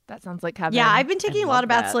 That sounds like heaven. Yeah, I've been taking a lot of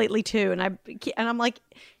baths lately too, and I'm like,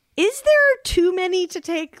 is there too many to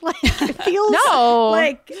take? It feels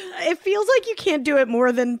it feels like you can't do it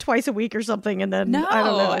more than twice a week or something, and then I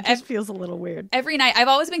don't know, it just feels a little weird. Every night, I've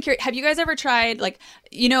always been curious. Have you guys ever tried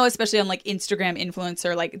especially on Instagram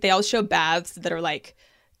influencer, they all show baths that are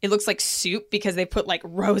it looks like soup because they put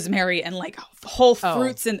rosemary and whole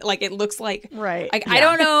fruits and it looks right. I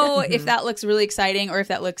don't know if that looks really exciting or if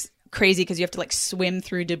that looks crazy because you have to swim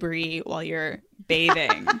through debris while you're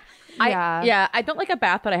bathing. I don't like a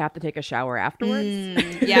bath, but I have to take a shower afterwards.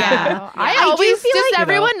 I always does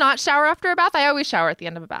everyone not shower after a bath? I always shower at the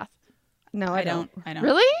end of a bath. No, I don't.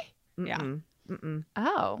 Really? Yeah.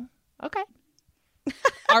 Oh, okay.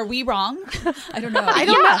 Are we wrong? I don't know. I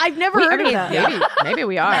don't know. I've never heard of that. Maybe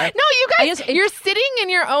we are. No, you guys, you're sitting in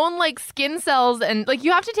your own like skin cells, and like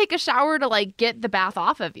you have to take a shower to like get the bath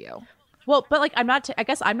off of you. Well, but like I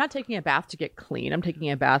guess I'm not taking a bath to get clean. I'm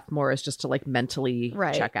taking a bath more as just to like mentally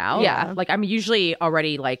check out. Yeah. Like I'm usually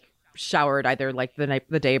already like showered either like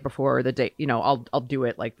the day before or the day, I'll do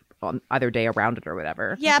it like on either day around it or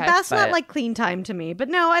whatever. Yeah, bath's not like clean time to me. But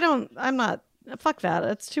no, I'm not. Fuck that.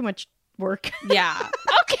 It's too much work. Yeah.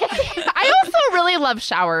 Okay. I also really love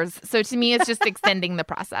showers. So to me, it's just extending the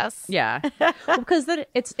process. Yeah. Well, because then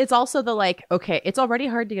it's also the like, okay, it's already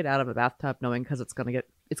hard to get out of a bathtub knowing because it's gonna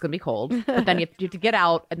be cold. But then you have to get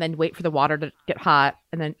out and then wait for the water to get hot,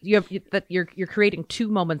 and then you're creating 2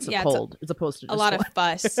 moments of cold as opposed to just a lot of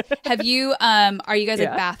fuss. Have you are you guys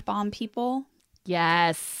like bath bomb people?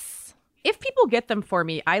 Yes. If people get them for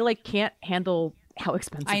me, I like can't handle how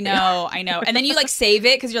expensive I they are. know. And then you like save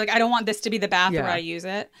it because you're like, I don't want this to be the bath where I use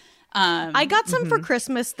it. I got some for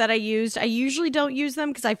Christmas that I used. I usually don't use them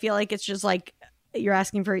because I feel like it's just like you're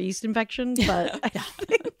asking for a yeast infection. But I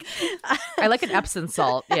think I like an Epsom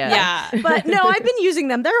salt. Yeah. But no, I've been using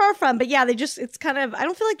them. They are fun. But yeah, it's kind of, I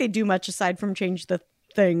don't feel like they do much aside from change the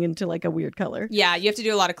thing into like a weird color. Yeah, you have to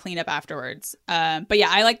do a lot of cleanup afterwards. But yeah,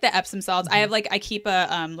 I like the Epsom salts. I have I keep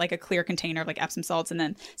a clear container of like Epsom salts, and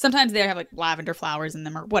then sometimes they have like lavender flowers in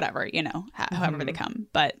them or whatever, however they come.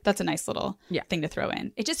 But that's a nice little thing to throw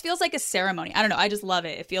in. It just feels like a ceremony. I don't know. I just love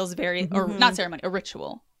it. It feels very or not ceremony, a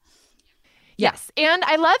ritual. Yes. And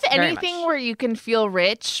I love anything where you can feel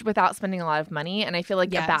rich without spending a lot of money. And I feel like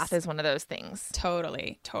a bath is one of those things.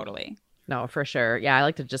 Totally. No, for sure. Yeah, I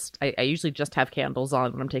like to I usually just have candles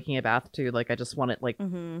on when I'm taking a bath too. Like I just want it like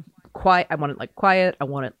quiet. I want it like quiet. I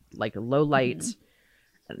want it like low light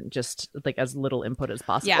and just like as little input as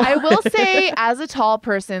possible. Yeah. I will say, as a tall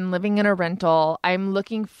person living in a rental, I'm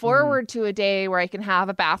looking forward to a day where I can have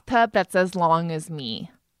a bathtub that's as long as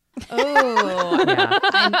me. Oh, yeah.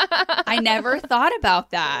 I never thought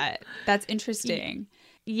about that. That's interesting.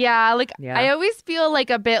 Yeah, I always feel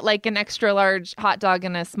like a bit like an extra large hot dog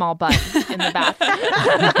in a small bun in the bath.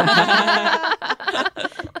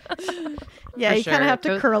 Yeah, you kind of have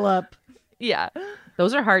to curl up. Yeah.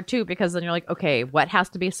 Those are hard too because then you're like, okay, what has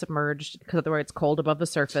to be submerged? Because otherwise it's cold above the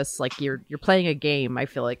surface. Like you're playing a game, I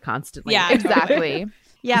feel like constantly. Yeah, exactly.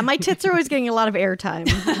 Yeah, my tits are always getting a lot of airtime.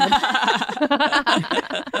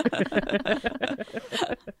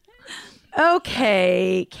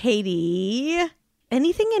 Okay, Katie.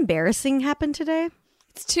 Anything embarrassing happened today?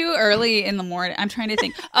 It's too early in the morning. I'm trying to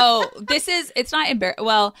think. It's not embarrassing.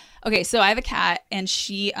 Well, okay, so I have a cat and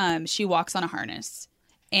she walks on a harness,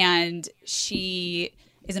 and she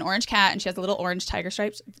is an orange cat, and she has a little orange tiger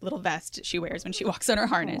striped little vest she wears when she walks on her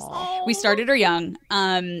harness. Aww. We started her young,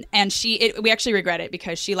 and we actually regret it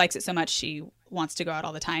because she likes it so much she wants to go out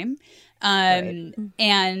all the time. And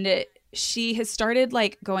she has started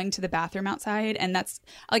like going to the bathroom outside, and that's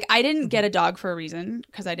like, I didn't get a dog for a reason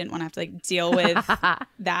because I didn't want to have to like deal with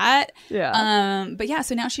that. Yeah. But yeah,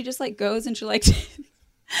 so now she just like goes and she like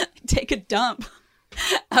take a dump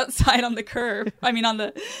outside on the on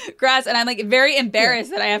the grass, and I'm like very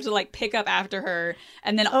embarrassed that I have to like pick up after her,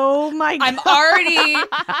 and then oh my God.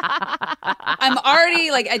 I'm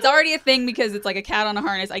already like, it's already a thing because it's like a cat on a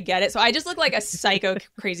harness. I get it. So I just look like a psycho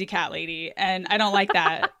crazy cat lady, and I don't like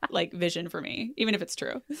that like vision for me, even if it's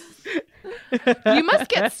true. You must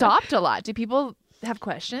get stopped a lot. Do people have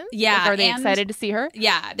questions? Yeah. Like, are they excited to see her?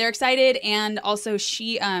 Yeah, they're excited. And also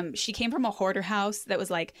she came from a hoarder house that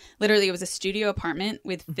was like, literally it was a studio apartment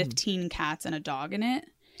with 15 cats and a dog in it.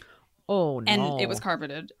 Oh no. And it was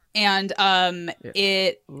carpeted. And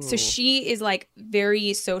so she is like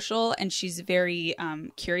very social, and she's very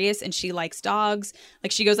curious, and she likes dogs.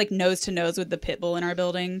 Like she goes like nose to nose with the pit bull in our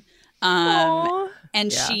building.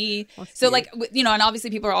 And she, so like, and obviously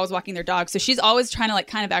people are always walking their dogs. So she's always trying to like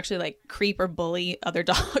kind of actually like creep or bully other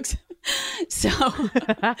dogs. So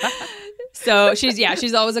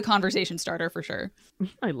she's always a conversation starter for sure.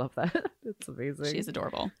 I love that. It's amazing. She's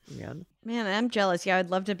adorable. Man, I'm jealous. Yeah, I'd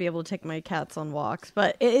love to be able to take my cats on walks,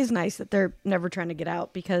 but it is nice that they're never trying to get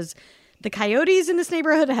out because the coyotes in this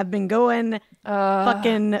neighborhood have been going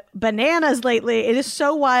fucking bananas lately. It is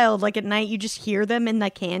so wild. Like at night, you just hear them in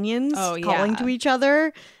the canyons calling to each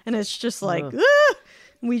other. And it's just like, ah!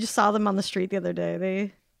 We just saw them on the street the other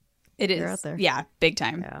day. They're out there. Yeah, big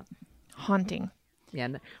time. Yeah. Haunting. Yeah.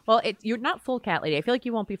 Well, you're not full cat lady. I feel like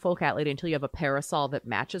you won't be full cat lady until you have a parasol that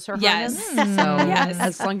matches her harness. So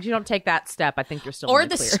as long as you don't take that step, I think you're still or in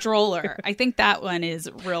the the clear. Stroller. I think that one is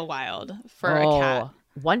real wild for a cat.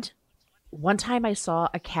 One time I saw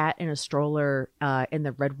a cat in a stroller in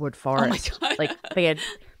the redwood forest. Oh my God. Like they had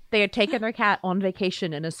they had taken their cat on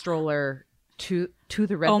vacation in a stroller to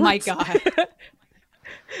the redwoods. Oh my God.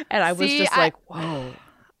 And I was See, just like, whoa.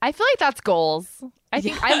 I feel like that's goals. I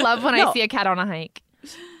think I love when I see a cat on a hike.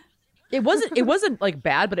 It wasn't like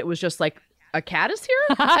bad, but it was just like, a cat is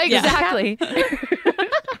here? Exactly.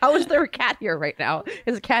 How is there a cat here right now?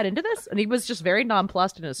 Is a cat into this? And he was just very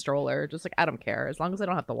nonplussed in his stroller, just like, I don't care as long as I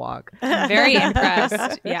don't have to walk. Very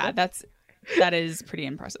impressed. Yeah, that is pretty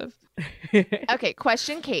impressive. Okay,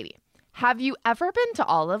 question, Katie. Have you ever been to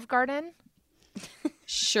Olive Garden?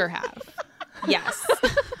 Sure have. Yes.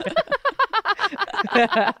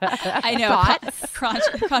 I know.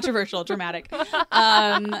 Controversial, dramatic.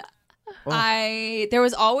 There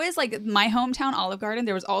was always like my hometown Olive Garden,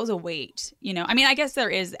 there was always a wait, you know. I mean, I guess there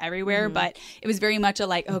is everywhere, but it was very much a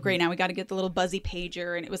like, oh great, now we got to get the little buzzy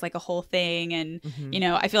pager, and it was like a whole thing. And you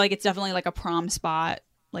know, I feel like it's definitely like a prom spot,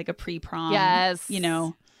 like a pre-prom you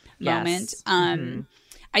know, moment.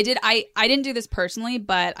 I didn't do this personally,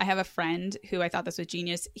 but I have a friend who I thought this was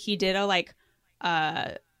genius. He did a like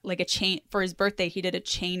a chain for his birthday. He did a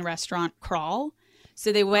chain restaurant crawl.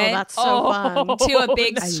 So they went that's so fun. to a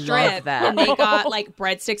big I strip, love that. and they got like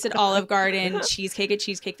breadsticks at Olive Garden, cheesecake at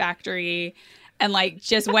Cheesecake Factory, and like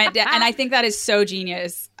just went down. And I think that is so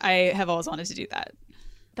genius. I have always wanted to do that.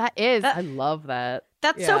 That is. I love that.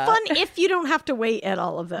 That's so fun if you don't have to wait at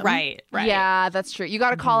all of them. Right. Yeah, that's true. You got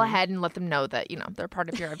to call ahead and let them know that, you know, they're part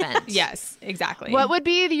of your event. Yes, exactly. What would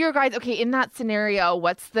be your guys? Okay, in that scenario,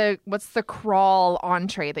 what's the crawl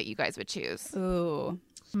entree that you guys would choose? Ooh.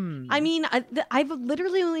 I mean, I've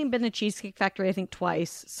literally only been to Cheesecake Factory, I think,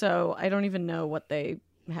 twice, so I don't even know what they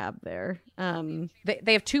have there.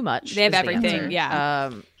 They have too much. They have is the everything, answer.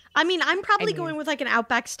 yeah. I mean, I'm probably going with like an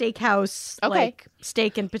Outback Steakhouse, like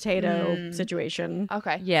steak and potato situation.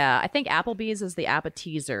 Okay. Yeah, I think Applebee's is the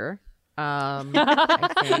appetizer. I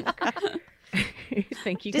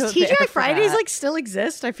think you Does go there TGI for Fridays that. like still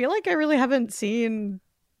exist? I feel like I really haven't seen.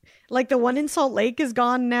 Like the one in Salt Lake is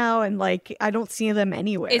gone now, and like I don't see them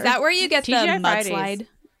anywhere. Is that where you get the TGI mudslide? Fridays.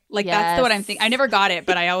 Like that's what I'm thinking. I never got it,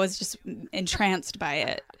 but I always just entranced by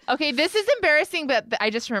it. Okay, this is embarrassing, but I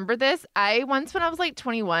just remembered this. I once, when I was like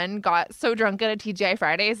 21, got so drunk at a TGI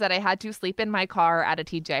Fridays that I had to sleep in my car at a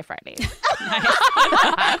TGI Fridays.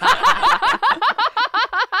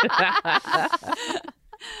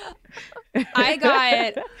 I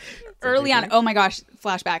got early on. Oh my gosh,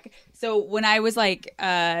 flashback. So when I was like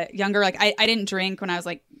younger, like I didn't drink when I was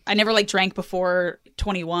like, I never like drank before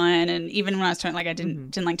 21, and even when I was 20, like I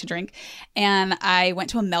didn't like to drink. And I went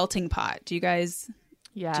to a melting pot. Do you guys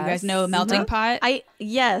know a melting pot?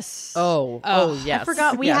 Yes. Oh, yes. I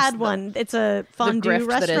forgot we Yes, had one. It's a fondue grift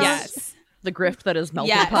that is- restaurant. Yes. The grift that is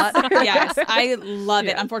melting Yes. pot. Yes. I love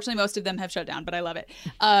it. Unfortunately, most of them have shut down, but I love it.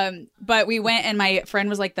 But we went, and my friend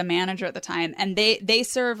was like the manager at the time, and they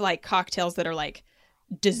serve like cocktails that are like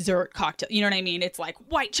dessert cocktail. You know what I mean? It's like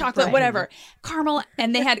white chocolate, whatever. Caramel.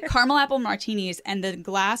 And they had caramel apple martinis, and the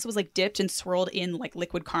glass was like dipped and swirled in like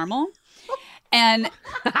liquid caramel. And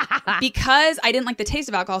because I didn't like the taste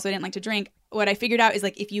of alcohol, so I didn't like to drink, what I figured out is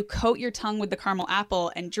like if you coat your tongue with the caramel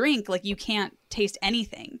apple and drink, like you can't taste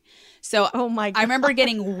anything. So Oh my God. I remember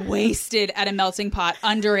getting wasted at a melting pot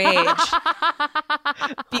underage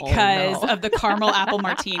because of the caramel apple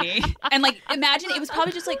martini. And like imagine it was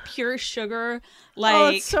probably just like pure sugar. Like Oh,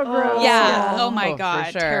 it's so gross. yeah. Oh my Oh, for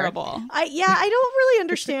God. sure. Terrible. I don't really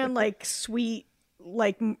understand like sweet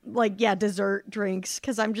dessert drinks,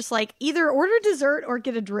 because I'm just like either order dessert or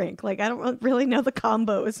get a drink. Like I don't really know, the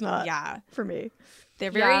combo is not for me.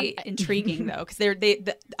 They're very intriguing though, because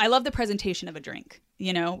I love the presentation of a drink.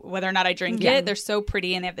 You know, whether or not I drink it, they're so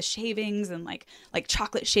pretty, and they have the shavings and like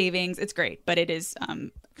chocolate shavings. It's great, but it is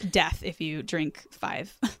death if you drink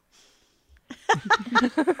 5.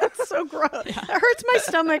 That's so gross. It hurts my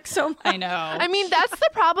stomach so much. I know. I mean, that's the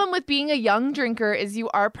problem with being a young drinker, is you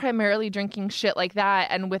are primarily drinking shit like that,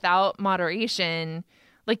 and without moderation,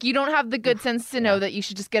 like you don't have the good sense to know that you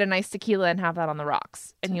should just get a nice tequila and have that on the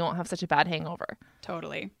rocks, and you won't have such a bad hangover.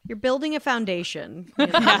 Totally. You're building a foundation, you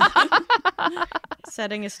know?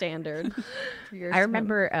 Setting a standard. For yours I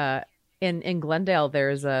remember in Glendale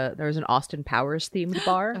there's an Austin Powers themed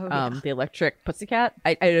bar, the Electric Pussycat.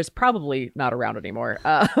 It is probably not around anymore,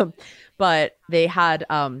 but they had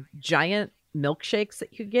giant milkshakes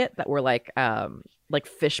that you could get that were like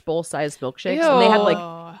fishbowl sized milkshakes, and they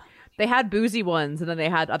had they had boozy ones, and then they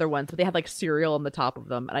had other ones, but they had like cereal on the top of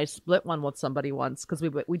them. And I split one with somebody once because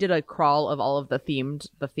we did a crawl of all of the themed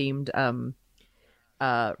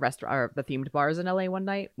restaurant or the themed bars in LA one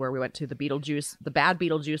night, where we went to the bad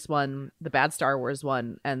Beetlejuice one, the bad Star Wars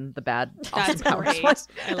one, and the bad Austin That's Powers great. one.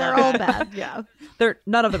 They're all bad. Yeah.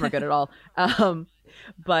 None of them are good at all.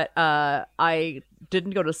 But I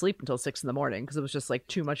didn't go to sleep until 6 a.m. because it was just like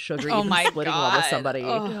too much sugar. Oh even my splitting one with God. somebody,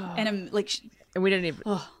 And I'm like and we didn't even.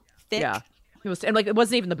 thick. Yeah, it was, and like it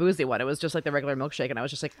wasn't even the boozy one. It was just like the regular milkshake, and I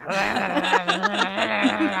was just like,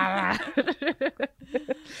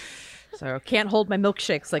 so can't hold my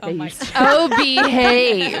milkshakes like I my used to. Oh,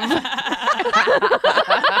 behave.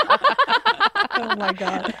 Oh my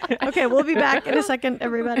God. Okay, we'll be back in a second,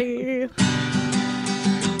 everybody.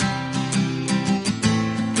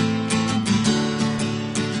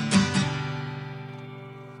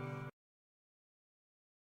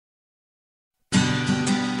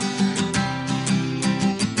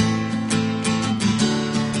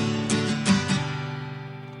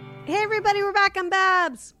 Hey, everybody, we're back. I'm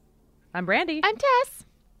Babs. I'm Brandy. I'm Tess.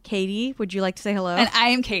 Katie, would you like to say hello? And I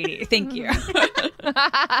am Katie. Thank you.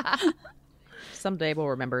 Someday we'll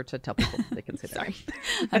remember to tell people they can say that. Sorry.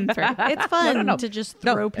 I'm sorry. It's fun No. to just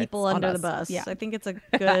No, throw people it's on under the us. bus. Yeah. I think it's a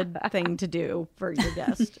good thing to do for your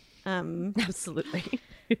guest. Absolutely.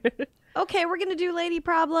 Okay, we're going to do lady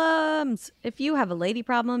problems. If you have a lady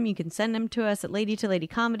problem, you can send them to us at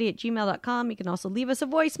ladytoladycomedy@gmail.com. You can also leave us a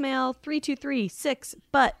voicemail,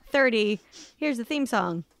 323-6-but-30. Here's the theme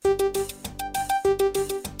song.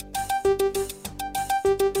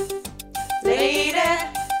 Lady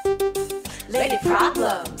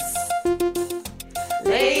problems.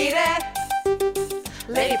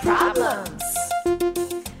 Lady problems.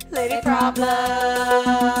 Lady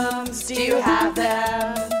problems. Do you have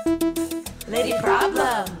them? Lady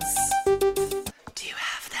problems. Do you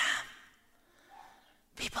have them?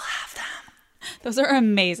 People have them. Those are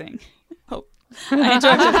amazing. Oh, I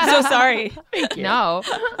interrupted. I'm so sorry. No.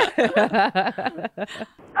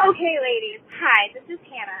 Okay, ladies. Hi, this is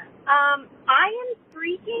Hannah. I am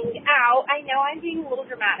freaking out. I know I'm being a little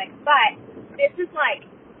dramatic, but this is like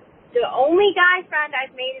the only guy friend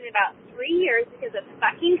I've made in about 3 years because of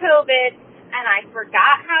fucking COVID, and I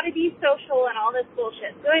forgot how to be social and all this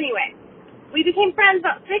bullshit. So anyway, we became friends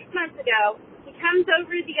about 6 months ago. He comes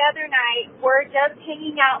over the other night. We're just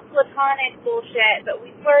hanging out, platonic bullshit, but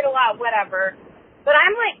we flirt a lot, whatever. But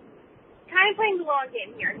I'm like, kind of playing the long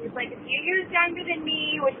game here. He's like a few years younger than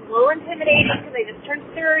me, which is a little intimidating because I just turned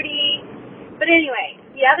 30. But anyway,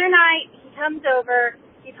 the other night he comes over.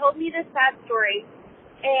 He told me this sad story,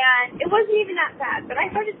 and it wasn't even that sad. But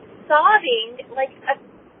I started sobbing,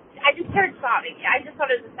 I just started sobbing. I just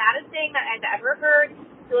thought it was the saddest thing that I've ever heard.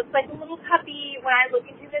 He looks like a little puppy. When I look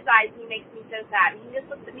into his eyes, he makes me so sad. And he just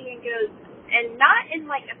looks at me and goes, and not in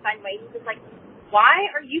like a fun way. He was like, "Why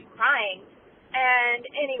are you crying?" And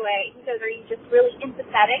anyway, he goes, "Are you just really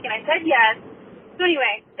empathetic?" And I said yes. So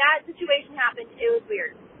anyway, that situation happened. It was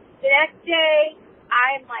weird. The next day,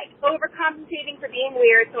 I'm like overcompensating for being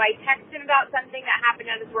weird. So I texted him about something that happened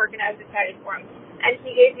at his work, and I was excited for him. And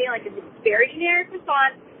he gave me like a very generic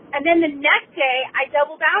response. And then the next day, I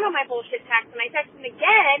double down on my bullshit text, and I text him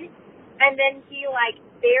again. And then he like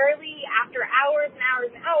barely, after hours and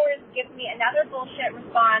hours and hours, gives me another bullshit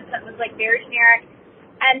response that was like very generic.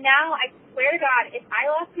 And now I swear to God, if I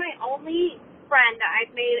lost my only friend that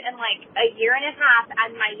I've made in like a year and a half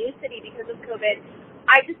and my new city because of COVID,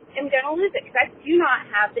 I just am going to lose it because I do not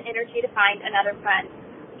have the energy to find another friend.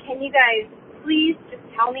 Can you guys please just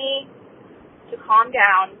tell me to calm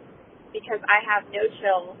down because I have no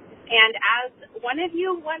chill. And as one of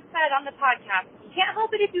you once said on the podcast, you can't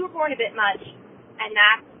help it if you were born a bit much. And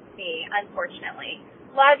that's me, unfortunately.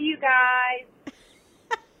 Love you guys.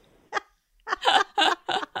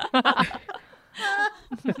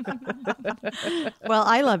 Well,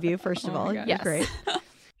 I love you, first of Oh my all. God. You're great.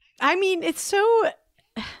 I mean, it's so...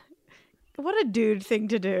 What a dude thing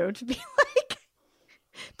to do, to be like...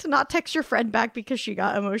 to not text your friend back because she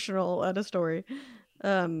got emotional at a story.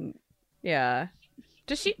 Yeah.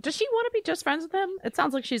 Does she want to be just friends with him? It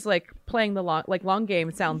sounds like she's like playing the long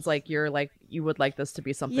game. Sounds like you would like this to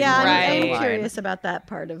be something. Yeah, more Right. down the I'm line. curious about that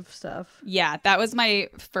part of stuff. Yeah, that was my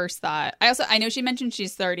first thought. I know she mentioned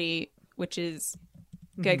she's 30, which is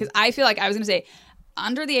good because I feel like I was going to say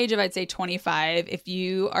under the age of, I'd say 25, if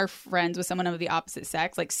you are friends with someone of the opposite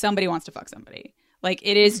sex, like somebody wants to fuck somebody. Like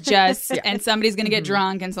it is just, and somebody's going to get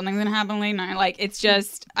drunk and something's going to happen late night. Like it's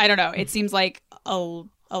just, I don't know. It seems like a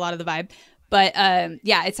lot of the vibe. But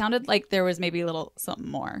yeah, it sounded like there was maybe a little something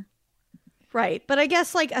more. Right. But I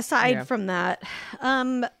guess like aside from that,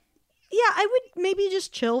 yeah, I would maybe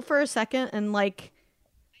just chill for a second and like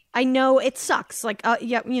I know it sucks. Like,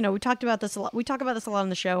 yeah, you know, we talked about this a lot. We talk about this a lot on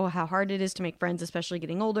the show, how hard it is to make friends, especially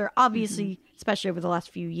getting older. Obviously, especially over the last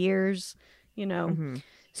few years, you know.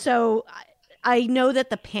 So I know that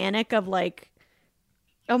the panic of like,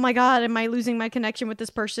 oh my God, am I losing my connection with this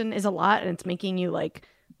person is a lot. And it's making you like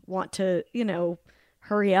want to, you know,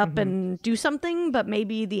 hurry up and do something. But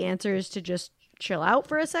maybe the answer is to just chill out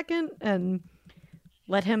for a second and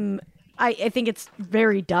let him. I think it's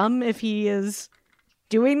very dumb if he is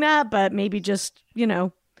doing that, but maybe just, you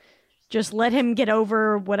know, just let him get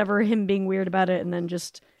over whatever him being weird about it and then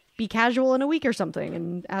just be casual in a week or something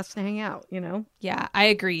and ask to hang out, you know? Yeah, I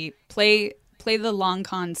agree. Play the long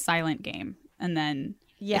con silent game, and then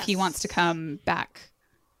if he wants to come back,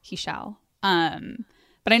 he shall.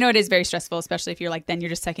 But I know it is very stressful, especially if you're like, then you're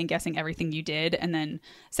just second guessing everything you did, and then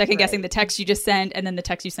second guessing the text you just sent, and then the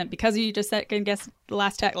text you sent because you just second guessed the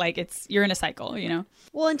last text. Like you're in a cycle, you know?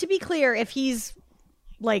 Well, and to be clear, if he's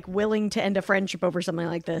like willing to end a friendship over something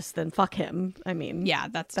like this, then fuck him. I mean, yeah,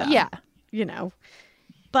 that's dumb. Yeah, you know.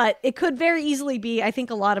 But it could very easily be, I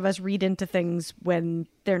think a lot of us read into things when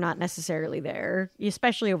they're not necessarily there,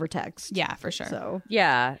 especially over text. Yeah, for sure. So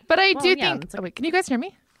Yeah. But I do think. Oh, wait, can you guys hear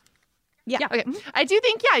me? yeah. Okay. I do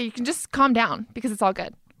think, you can just calm down because it's all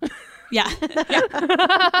good. Yeah.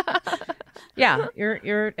 Yeah,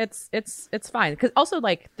 it's fine. Because also,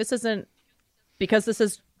 like, this isn't, because this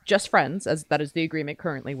is just friends, as that is the agreement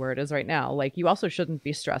currently where it is right now. Like, you also shouldn't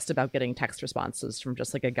be stressed about getting text responses from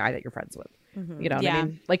just like a guy that you're friends with. You know what I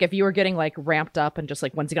mean? Like, if you were getting like ramped up and just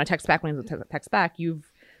like, when's he gonna text back? When's he gonna text back? You've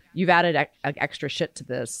added extra shit to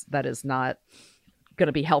this that is not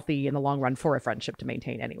gonna be healthy in the long run for a friendship to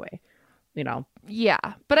maintain anyway. You know? Yeah,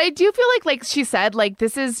 but I do feel like she said, like,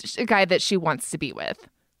 this is a guy that she wants to be with.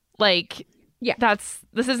 Like, yeah, that's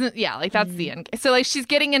the end. So like, she's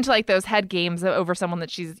getting into like those head games over someone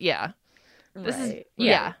that she's This is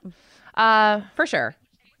for sure.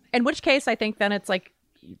 In which case, I think then it's like,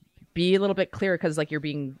 be a little bit clearer, because like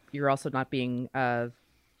you're also not being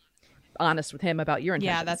honest with him about your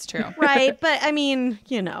intentions. Yeah, that's true. Right. But I mean,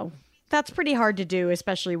 you know, that's pretty hard to do,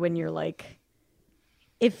 especially when you're like,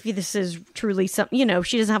 if this is truly something, you know,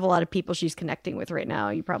 she doesn't have a lot of people she's connecting with right now.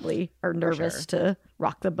 You probably are nervous to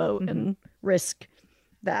rock the boat and risk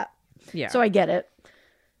that. Yeah. So I get it.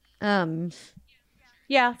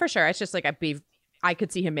 Yeah, for sure. It's just like I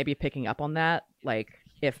could see him maybe picking up on that, like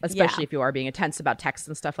especially if you are being intense about text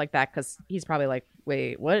and stuff like that, because he's probably like,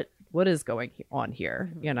 wait, what is going on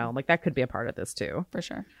here? You know, like that could be a part of this too, For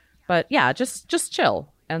sure. But yeah, just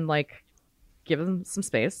chill and like give him some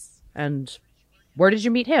space. And where did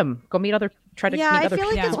you meet him? Go meet other. Try to meet I other feel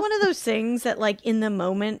like people. it's one of those things that like in the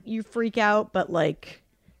moment you freak out, but like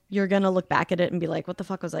you're gonna look back at it and be like, what the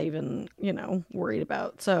fuck was I even, you know, worried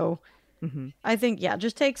about? So I think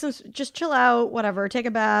just chill out, whatever, take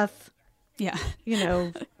a bath, Yeah. you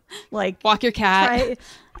know, like Walk your cat.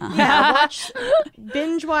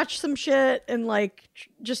 binge watch some shit and like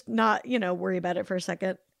just not, you know, worry about it for a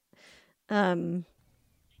second. And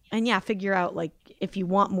figure out like if you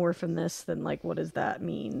want more from this, then like what does that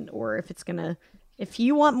mean? Or if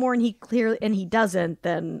you want more and he doesn't,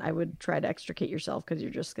 then I would try to extricate yourself, because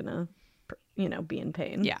you're just gonna, you know, be in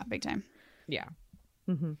pain. Yeah, big time. Yeah.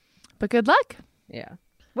 But good luck. Yeah.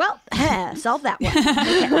 Well, solve that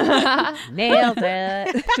one. Nailed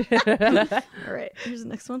it. All right, here's the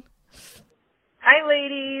next one. Hi,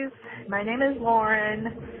 ladies. My name is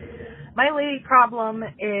Lauren. My lady problem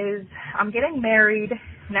is I'm getting married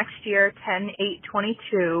next year,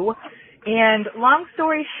 10/8/22. And long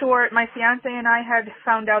story short, my fiance and I had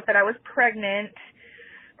found out that I was pregnant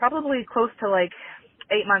probably close to like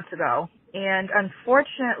 8 months ago. And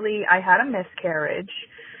unfortunately, I had a miscarriage.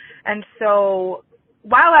 And so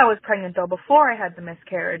while I was pregnant, though, before I had the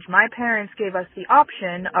miscarriage, my parents gave us the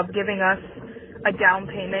option of giving us a down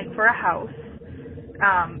payment for a house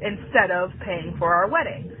instead of paying for our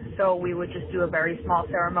wedding. So we would just do a very small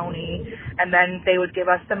ceremony, and then they would give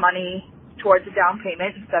us the money towards a down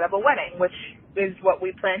payment instead of a wedding, which is what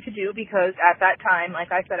we planned to do because at that time,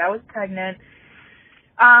 like I said, I was pregnant.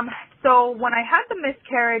 So when I had the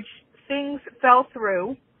miscarriage, things fell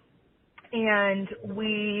through, and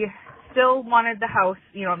we still wanted the house,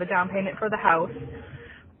 you know, the down payment for the house.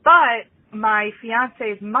 But my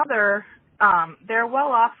fiance's mother, they're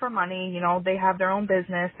well off for money. You know, they have their own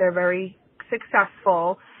business. They're very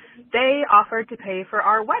successful. They offered to pay for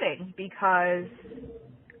our wedding because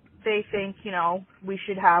they think, you know, we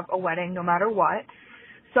should have a wedding no matter what.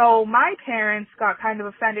 So my parents got kind of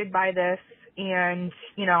offended by this and,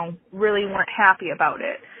 you know, really weren't happy about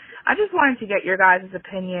it. I just wanted to get your guys'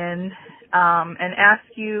 opinion and ask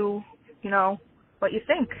you, you know, what you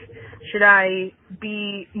think. Should I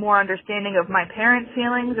be more understanding of my parents'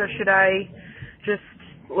 feelings, or should I just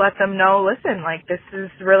let them know, listen, like, this is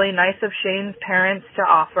really nice of Shane's parents to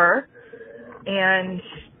offer, and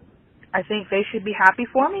I think they should be happy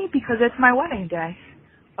for me because it's my wedding day.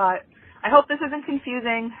 But I hope this isn't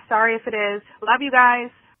confusing. Sorry if it is. Love you guys.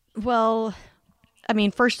 Well, I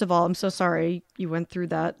mean, first of all, I'm so sorry you went through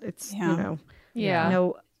that. It's,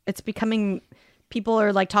 it's becoming, people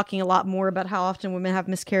are like talking a lot more about how often women have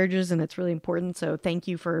miscarriages, and it's really important. So thank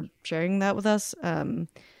you for sharing that with us.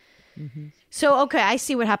 So, okay, I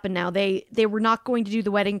see what happened now. They were not going to do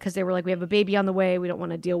the wedding because they were like, we have a baby on the way. We don't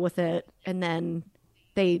want to deal with it. And then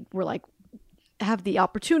they were like, have the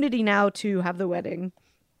opportunity now to have the wedding.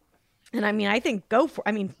 And I mean, I think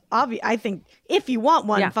I think if you want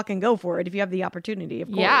one, fucking go for it. If you have the opportunity, of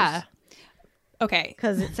course. Yeah. Okay.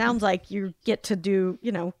 Because it sounds like you get to do,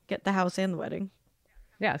 get the house and the wedding.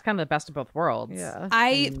 Yeah, it's kind of the best of both worlds. Yeah.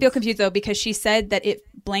 I feel confused though, because she said that it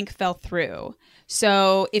blank fell through.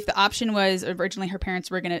 So if the option was originally her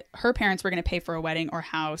parents were gonna pay for a wedding or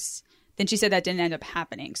house, then she said that didn't end up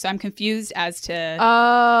happening. So I'm confused as to.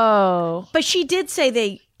 Oh. But she did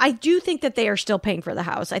say I do think that they are still paying for the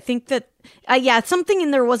house. I think that, something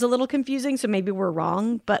in there was a little confusing, so maybe we're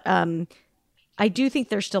wrong. But I do think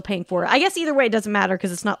they're still paying for it. I guess either way, it doesn't matter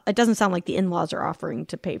because it doesn't sound like the in-laws are offering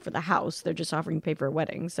to pay for the house. They're just offering to pay for a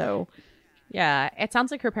wedding. So. Yeah, it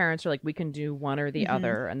sounds like her parents are like, we can do one or the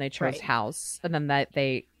other, and they chose house. And then that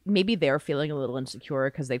maybe they're feeling a little insecure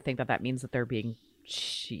because they think that means that they're being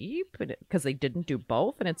cheap because they didn't do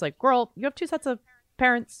both. And it's like, girl, you have two sets of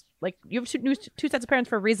parents. Like, you have two sets of parents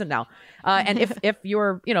for a reason now. And if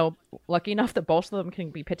you're, lucky enough that both of them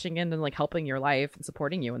can be pitching in and like helping your life and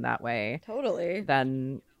supporting you in that way, totally,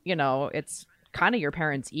 then, it's kind of your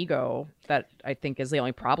parents' ego that I think is the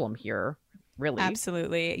only problem here. Really.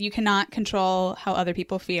 Absolutely. You cannot control how other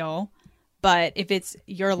people feel, but if it's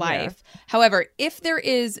your life. However, if there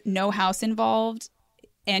is no house involved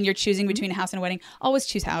and you're choosing between a house and a wedding, always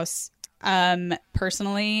choose house.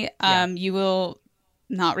 Personally, you will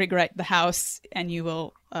not regret the house, and you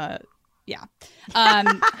will, Am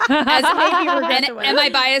I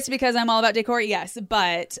biased because I'm all about decor? Yes,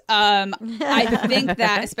 but I think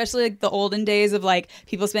that especially like the olden days of like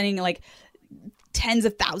people spending like tens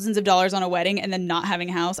of thousands of dollars on a wedding and then not having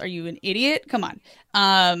a house. Are you an idiot? Come on.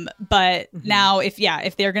 But now if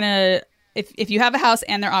they're gonna, if you have a house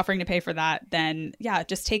and they're offering to pay for that, then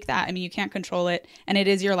just take that. I mean, you can't control it, and it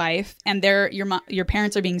is your life, and your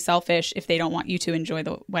parents are being selfish if they don't want you to enjoy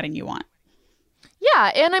the wedding you want.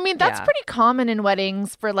 Yeah, and I mean, that's pretty common in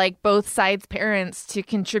weddings for like both sides' parents to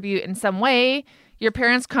contribute in some way. Your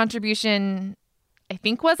parents' contribution, I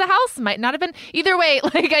think, was a house, might not have been. Either way,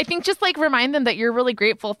 like, I think just like remind them that you're really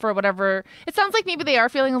grateful for whatever. It sounds like maybe they are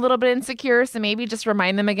feeling a little bit insecure, so maybe just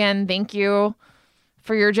remind them again, thank you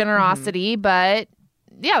for your generosity. But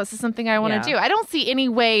yeah, this is something I want to do. I don't see any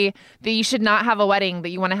way that you should not have a wedding that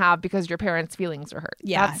you want to have because your parents' feelings are hurt.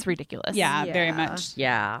 Yeah. That's ridiculous. Yeah, very much.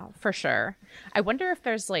 Yeah, for sure. I wonder if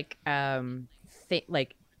there's like, number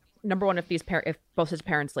one, if both his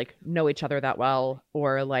parents like know each other that well,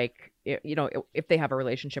 or like, if they have a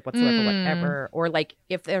relationship whatsoever, whatever, or like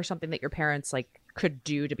if there's something that your parents like could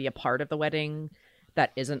do to be a part of the wedding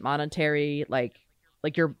that isn't monetary, like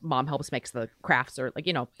your mom helps makes the crafts, or like,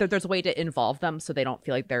 there's a way to involve them so they don't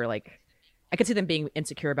feel like they're like, I could see them being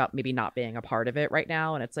insecure about maybe not being a part of it right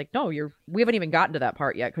now. And it's like, no, we haven't even gotten to that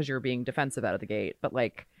part yet because you're being defensive out of the gate. But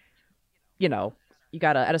like, you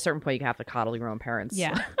gotta, at a certain point, you have to coddle your own parents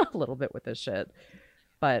a little bit with this shit.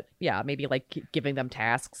 But yeah, maybe like giving them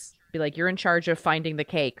tasks, be like, you're in charge of finding the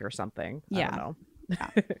cake or something. I don't know.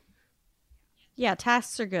 Yeah,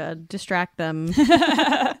 tasks are good. Distract them.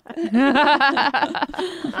 I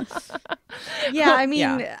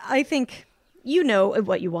mean, I think you know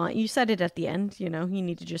what you want. You said it at the end, you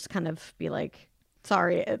need to just kind of be like,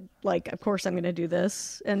 sorry, like, of course I'm going to do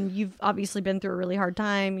this. And you've obviously been through a really hard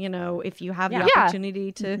time. If you have the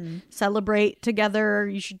opportunity to celebrate together,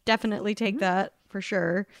 you should definitely take that for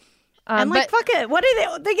sure. And fuck it. What do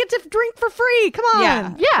they get to drink for free? Come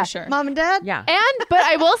on. Yeah, for sure. Mom and dad. Yeah. But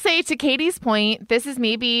I will say, to Katie's point, this is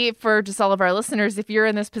maybe for just all of our listeners, if you're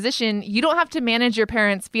in this position, you don't have to manage your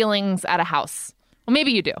parents' feelings at a house. Well,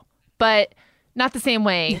 maybe you do, but not the same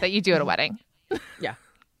way that you do at a wedding. Yeah.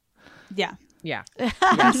 Yeah. Yeah.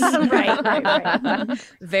 Yes. right.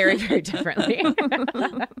 Very, very differently.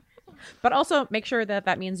 But also make sure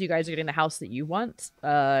that means you guys are getting the house that you want,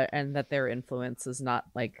 and that their influence is not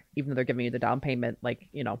like, even though they're giving you the down payment, like,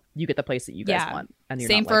 you get the place that you guys want. And you're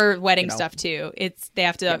same not, for like, wedding stuff too. They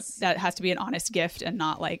have to, that has to be an honest gift and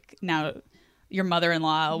not like now your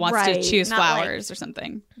mother-in-law wants to choose flowers or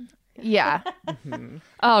something. Yeah.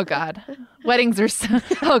 Oh God, weddings are so.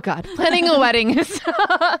 Oh God, planning a wedding is.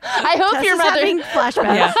 I hope Tess your is mother. having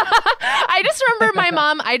flashbacks. Yeah. I just remember my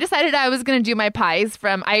mom. I decided I was going to do my pies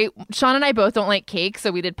from. Sean and I both don't like cake,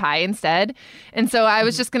 so we did pie instead. And so I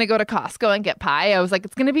was just going to go to Costco and get pie. I was like,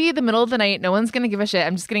 it's going to be the middle of the night. No one's going to give a shit.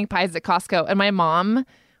 I'm just getting pies at Costco. And my mom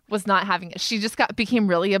was not having it. She just became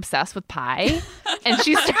really obsessed with pie, and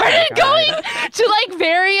she started going to like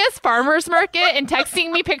various farmers market and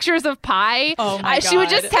texting me pictures of pie. Oh my She would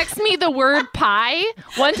God. just text me the word pie.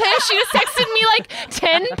 One time she just texted me like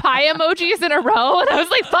 10 pie emojis in a row, and I was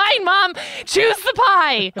like, fine, Mom, choose the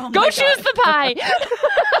pie. Go choose the pie.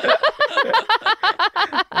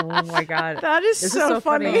 Oh my God. That is This so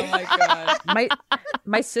funny. Oh my God.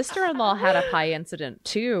 My sister-in-law had a pie incident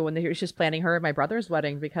too when she was just planning her and my brother's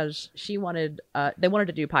wedding because she wanted they wanted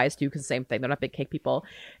to do pies too because same thing, they're not big cake people,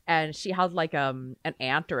 and she had like an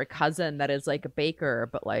aunt or a cousin that is like a baker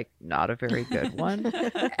but like not a very good one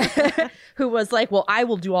who was like, well, I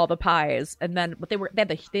will do all the pies. And then but they had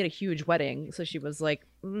a huge wedding, so she was like,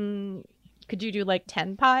 could you do like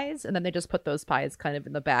 10 pies? And then they just put those pies kind of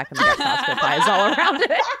in the back and they got Costco pies all around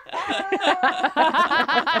it.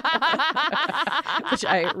 Which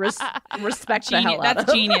I respect the hell out That's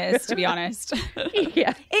of. genius, to be honest.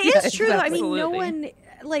 Yeah. It is true, though. I mean, Absolutely. no one,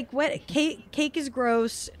 like, what cake is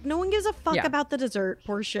gross. No one gives a fuck Yeah. about the dessert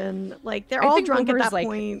portion. Like, they're I all think drunk at boomers, that like,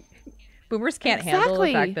 point. Boomers can't handle the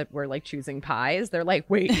Exactly. fact that we're like choosing pies. They're like,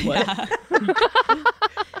 wait, what?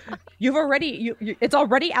 You've already, it's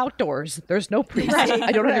already outdoors. There's no priest. Right,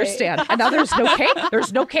 I don't right. understand. And now there's no cake.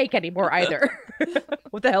 There's no cake anymore either.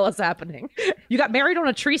 What the hell is happening? You got married on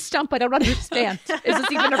a tree stump? I don't understand. Is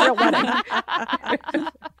this even a real wedding?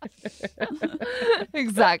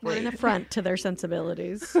 Exactly. An affront to their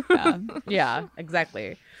sensibilities. Yeah,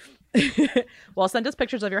 exactly. Well, send us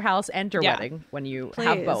pictures of your house and your Yeah. wedding when you Please.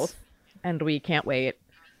 have both. And we can't wait.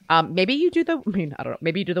 Maybe you do I don't know.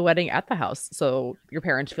 Maybe you do the wedding at the house so your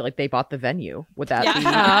parents feel like they bought the venue. Would that be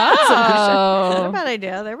Not a Oh. bad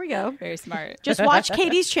idea. There we go. Very smart. Just watch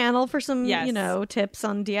Katie's channel for some, Yes. tips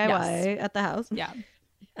on DIY at the house. Yeah.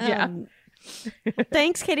 Yeah.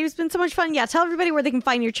 Thanks, Katie. It's been so much fun. Yeah, tell everybody where they can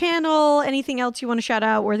find your channel, anything else you want to shout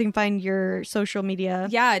out, where they can find your social media.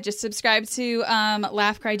 Yeah, just subscribe to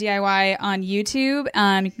Laugh Cry DIY on YouTube.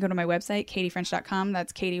 You can go to my website, katyfrench.com.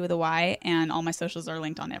 That's Katy with a Y, and all my socials are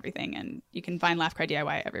linked on everything. And you can find Laugh Cry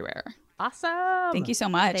DIY everywhere. Awesome. Thank you so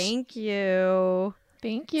much. Thank you.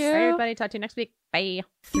 Thank All you. right, everybody. Talk to you next week. Bye.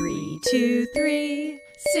 3, 2, 3,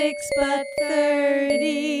 6 but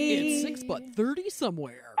 30. It's 6 but 30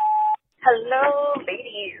 somewhere. Hello,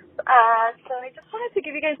 ladies. So I just wanted to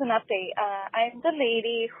give you guys an update. I'm the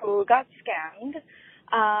lady who got scammed.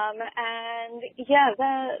 And yeah,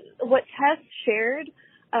 what Tess shared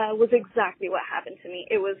was exactly what happened to me.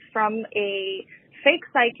 It was from a fake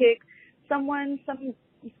psychic, some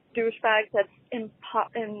douchebag that's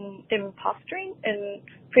impostering and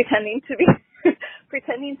pretending to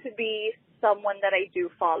be someone that I do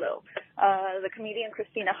follow. The comedian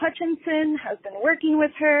Christina Hutchinson has been working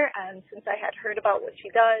with her, and since I had heard about what she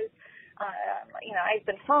does, I've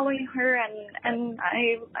been following her, and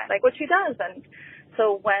I like what she does. And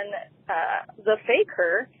so when the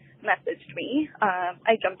faker messaged me,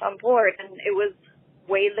 I jumped on board, and it was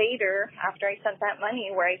way later after I sent that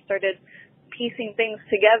money where I started piecing things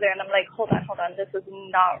together, and I'm like, hold on, this is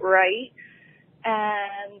not right.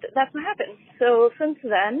 And that's what happened. So since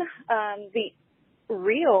then, the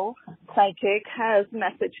real psychic has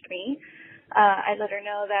messaged me. I let her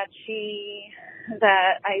know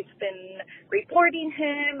that I've been reporting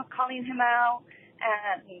him, calling him out,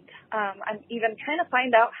 and I'm even trying to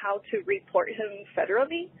find out how to report him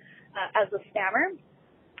federally as a scammer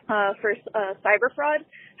for cyber fraud.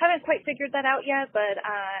 Haven't quite figured that out yet, but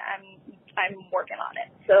I'm working on it.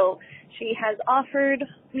 So she has offered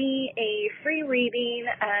me a free reading,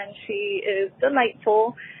 and she is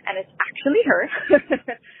delightful, and it's actually her.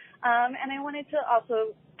 And I wanted to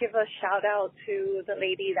also give a shout out to the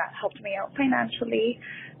lady that helped me out financially.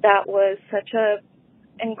 That was such a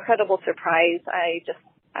incredible surprise. I just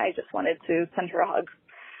wanted to send her a hug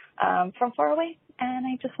from far away. And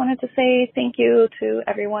I just wanted to say thank you to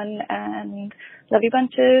everyone, and love you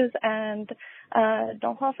bunches, and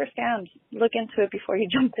don't fall for scams. Look into it before you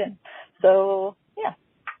jump in. So, yeah,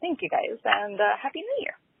 thank you guys, and Happy New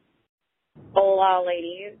Year. Hola,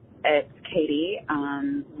 ladies. It's Katy,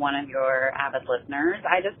 one of your avid listeners.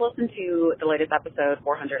 I just listened to the latest episode,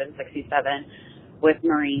 467, with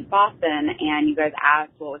Marie Boston, and you guys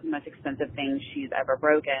asked what was the most expensive thing she's ever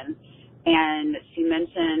broken. And she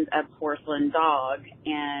mentioned a porcelain dog,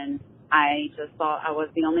 and I just thought I was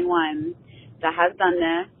the only one that has done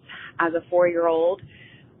this. as a 4-year-old,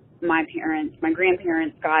 my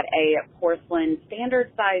grandparents got a porcelain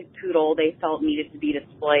standard sized poodle they felt needed to be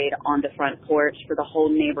displayed on the front porch for the whole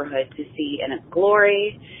neighborhood to see in its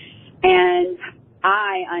glory. And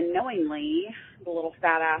I unknowingly, the little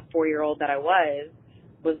fat ass 4-year-old that I was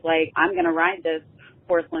like, I'm going to ride this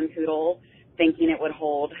porcelain poodle, thinking it would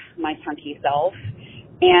hold my chunky self.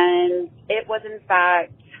 And it was in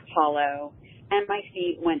fact hollow. And my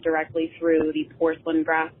feet went directly through the porcelain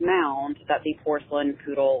grass mound that the porcelain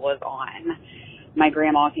poodle was on. My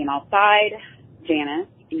grandma came outside, Janice,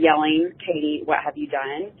 yelling, Katy, what have you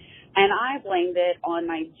done? And I blamed it on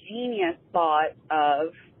my genius thought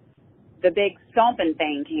of the big stomping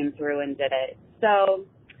thing came through and did it. So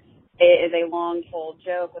it is a long-told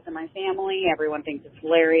joke within my family. Everyone thinks it's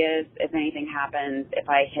hilarious. If anything happens, if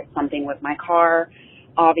I hit something with my car,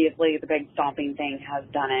 obviously the big stomping thing has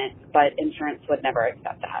done it, but insurance would never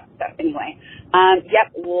accept that. So anyway,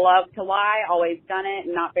 love to lie, always done it,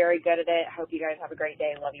 not very good at it. Hope you guys have a great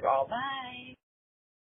day. Love you all. Bye.